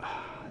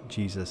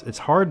 Jesus, it's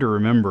hard to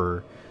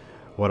remember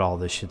what all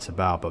this shit's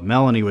about, but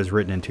Melanie was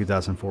written in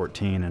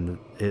 2014, and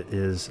it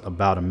is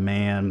about a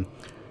man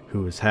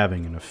who is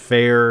having an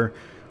affair,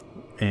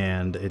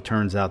 and it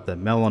turns out that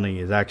Melanie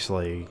is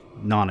actually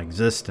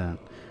non-existent,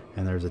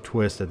 and there's a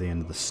twist at the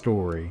end of the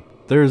story.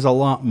 There's a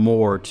lot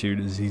more to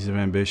Disease of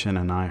Ambition,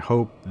 and I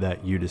hope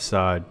that you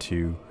decide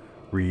to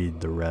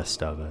read the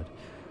rest of it.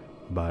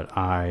 But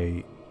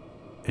I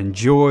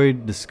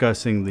enjoyed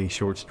discussing these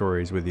short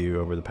stories with you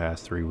over the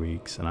past 3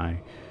 weeks, and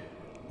I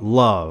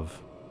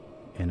love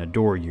and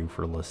adore you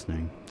for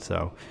listening.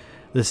 So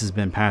this has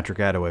been Patrick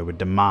Attaway with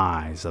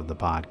Demise of the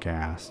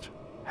Podcast.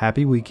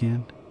 Happy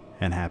weekend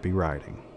and happy writing.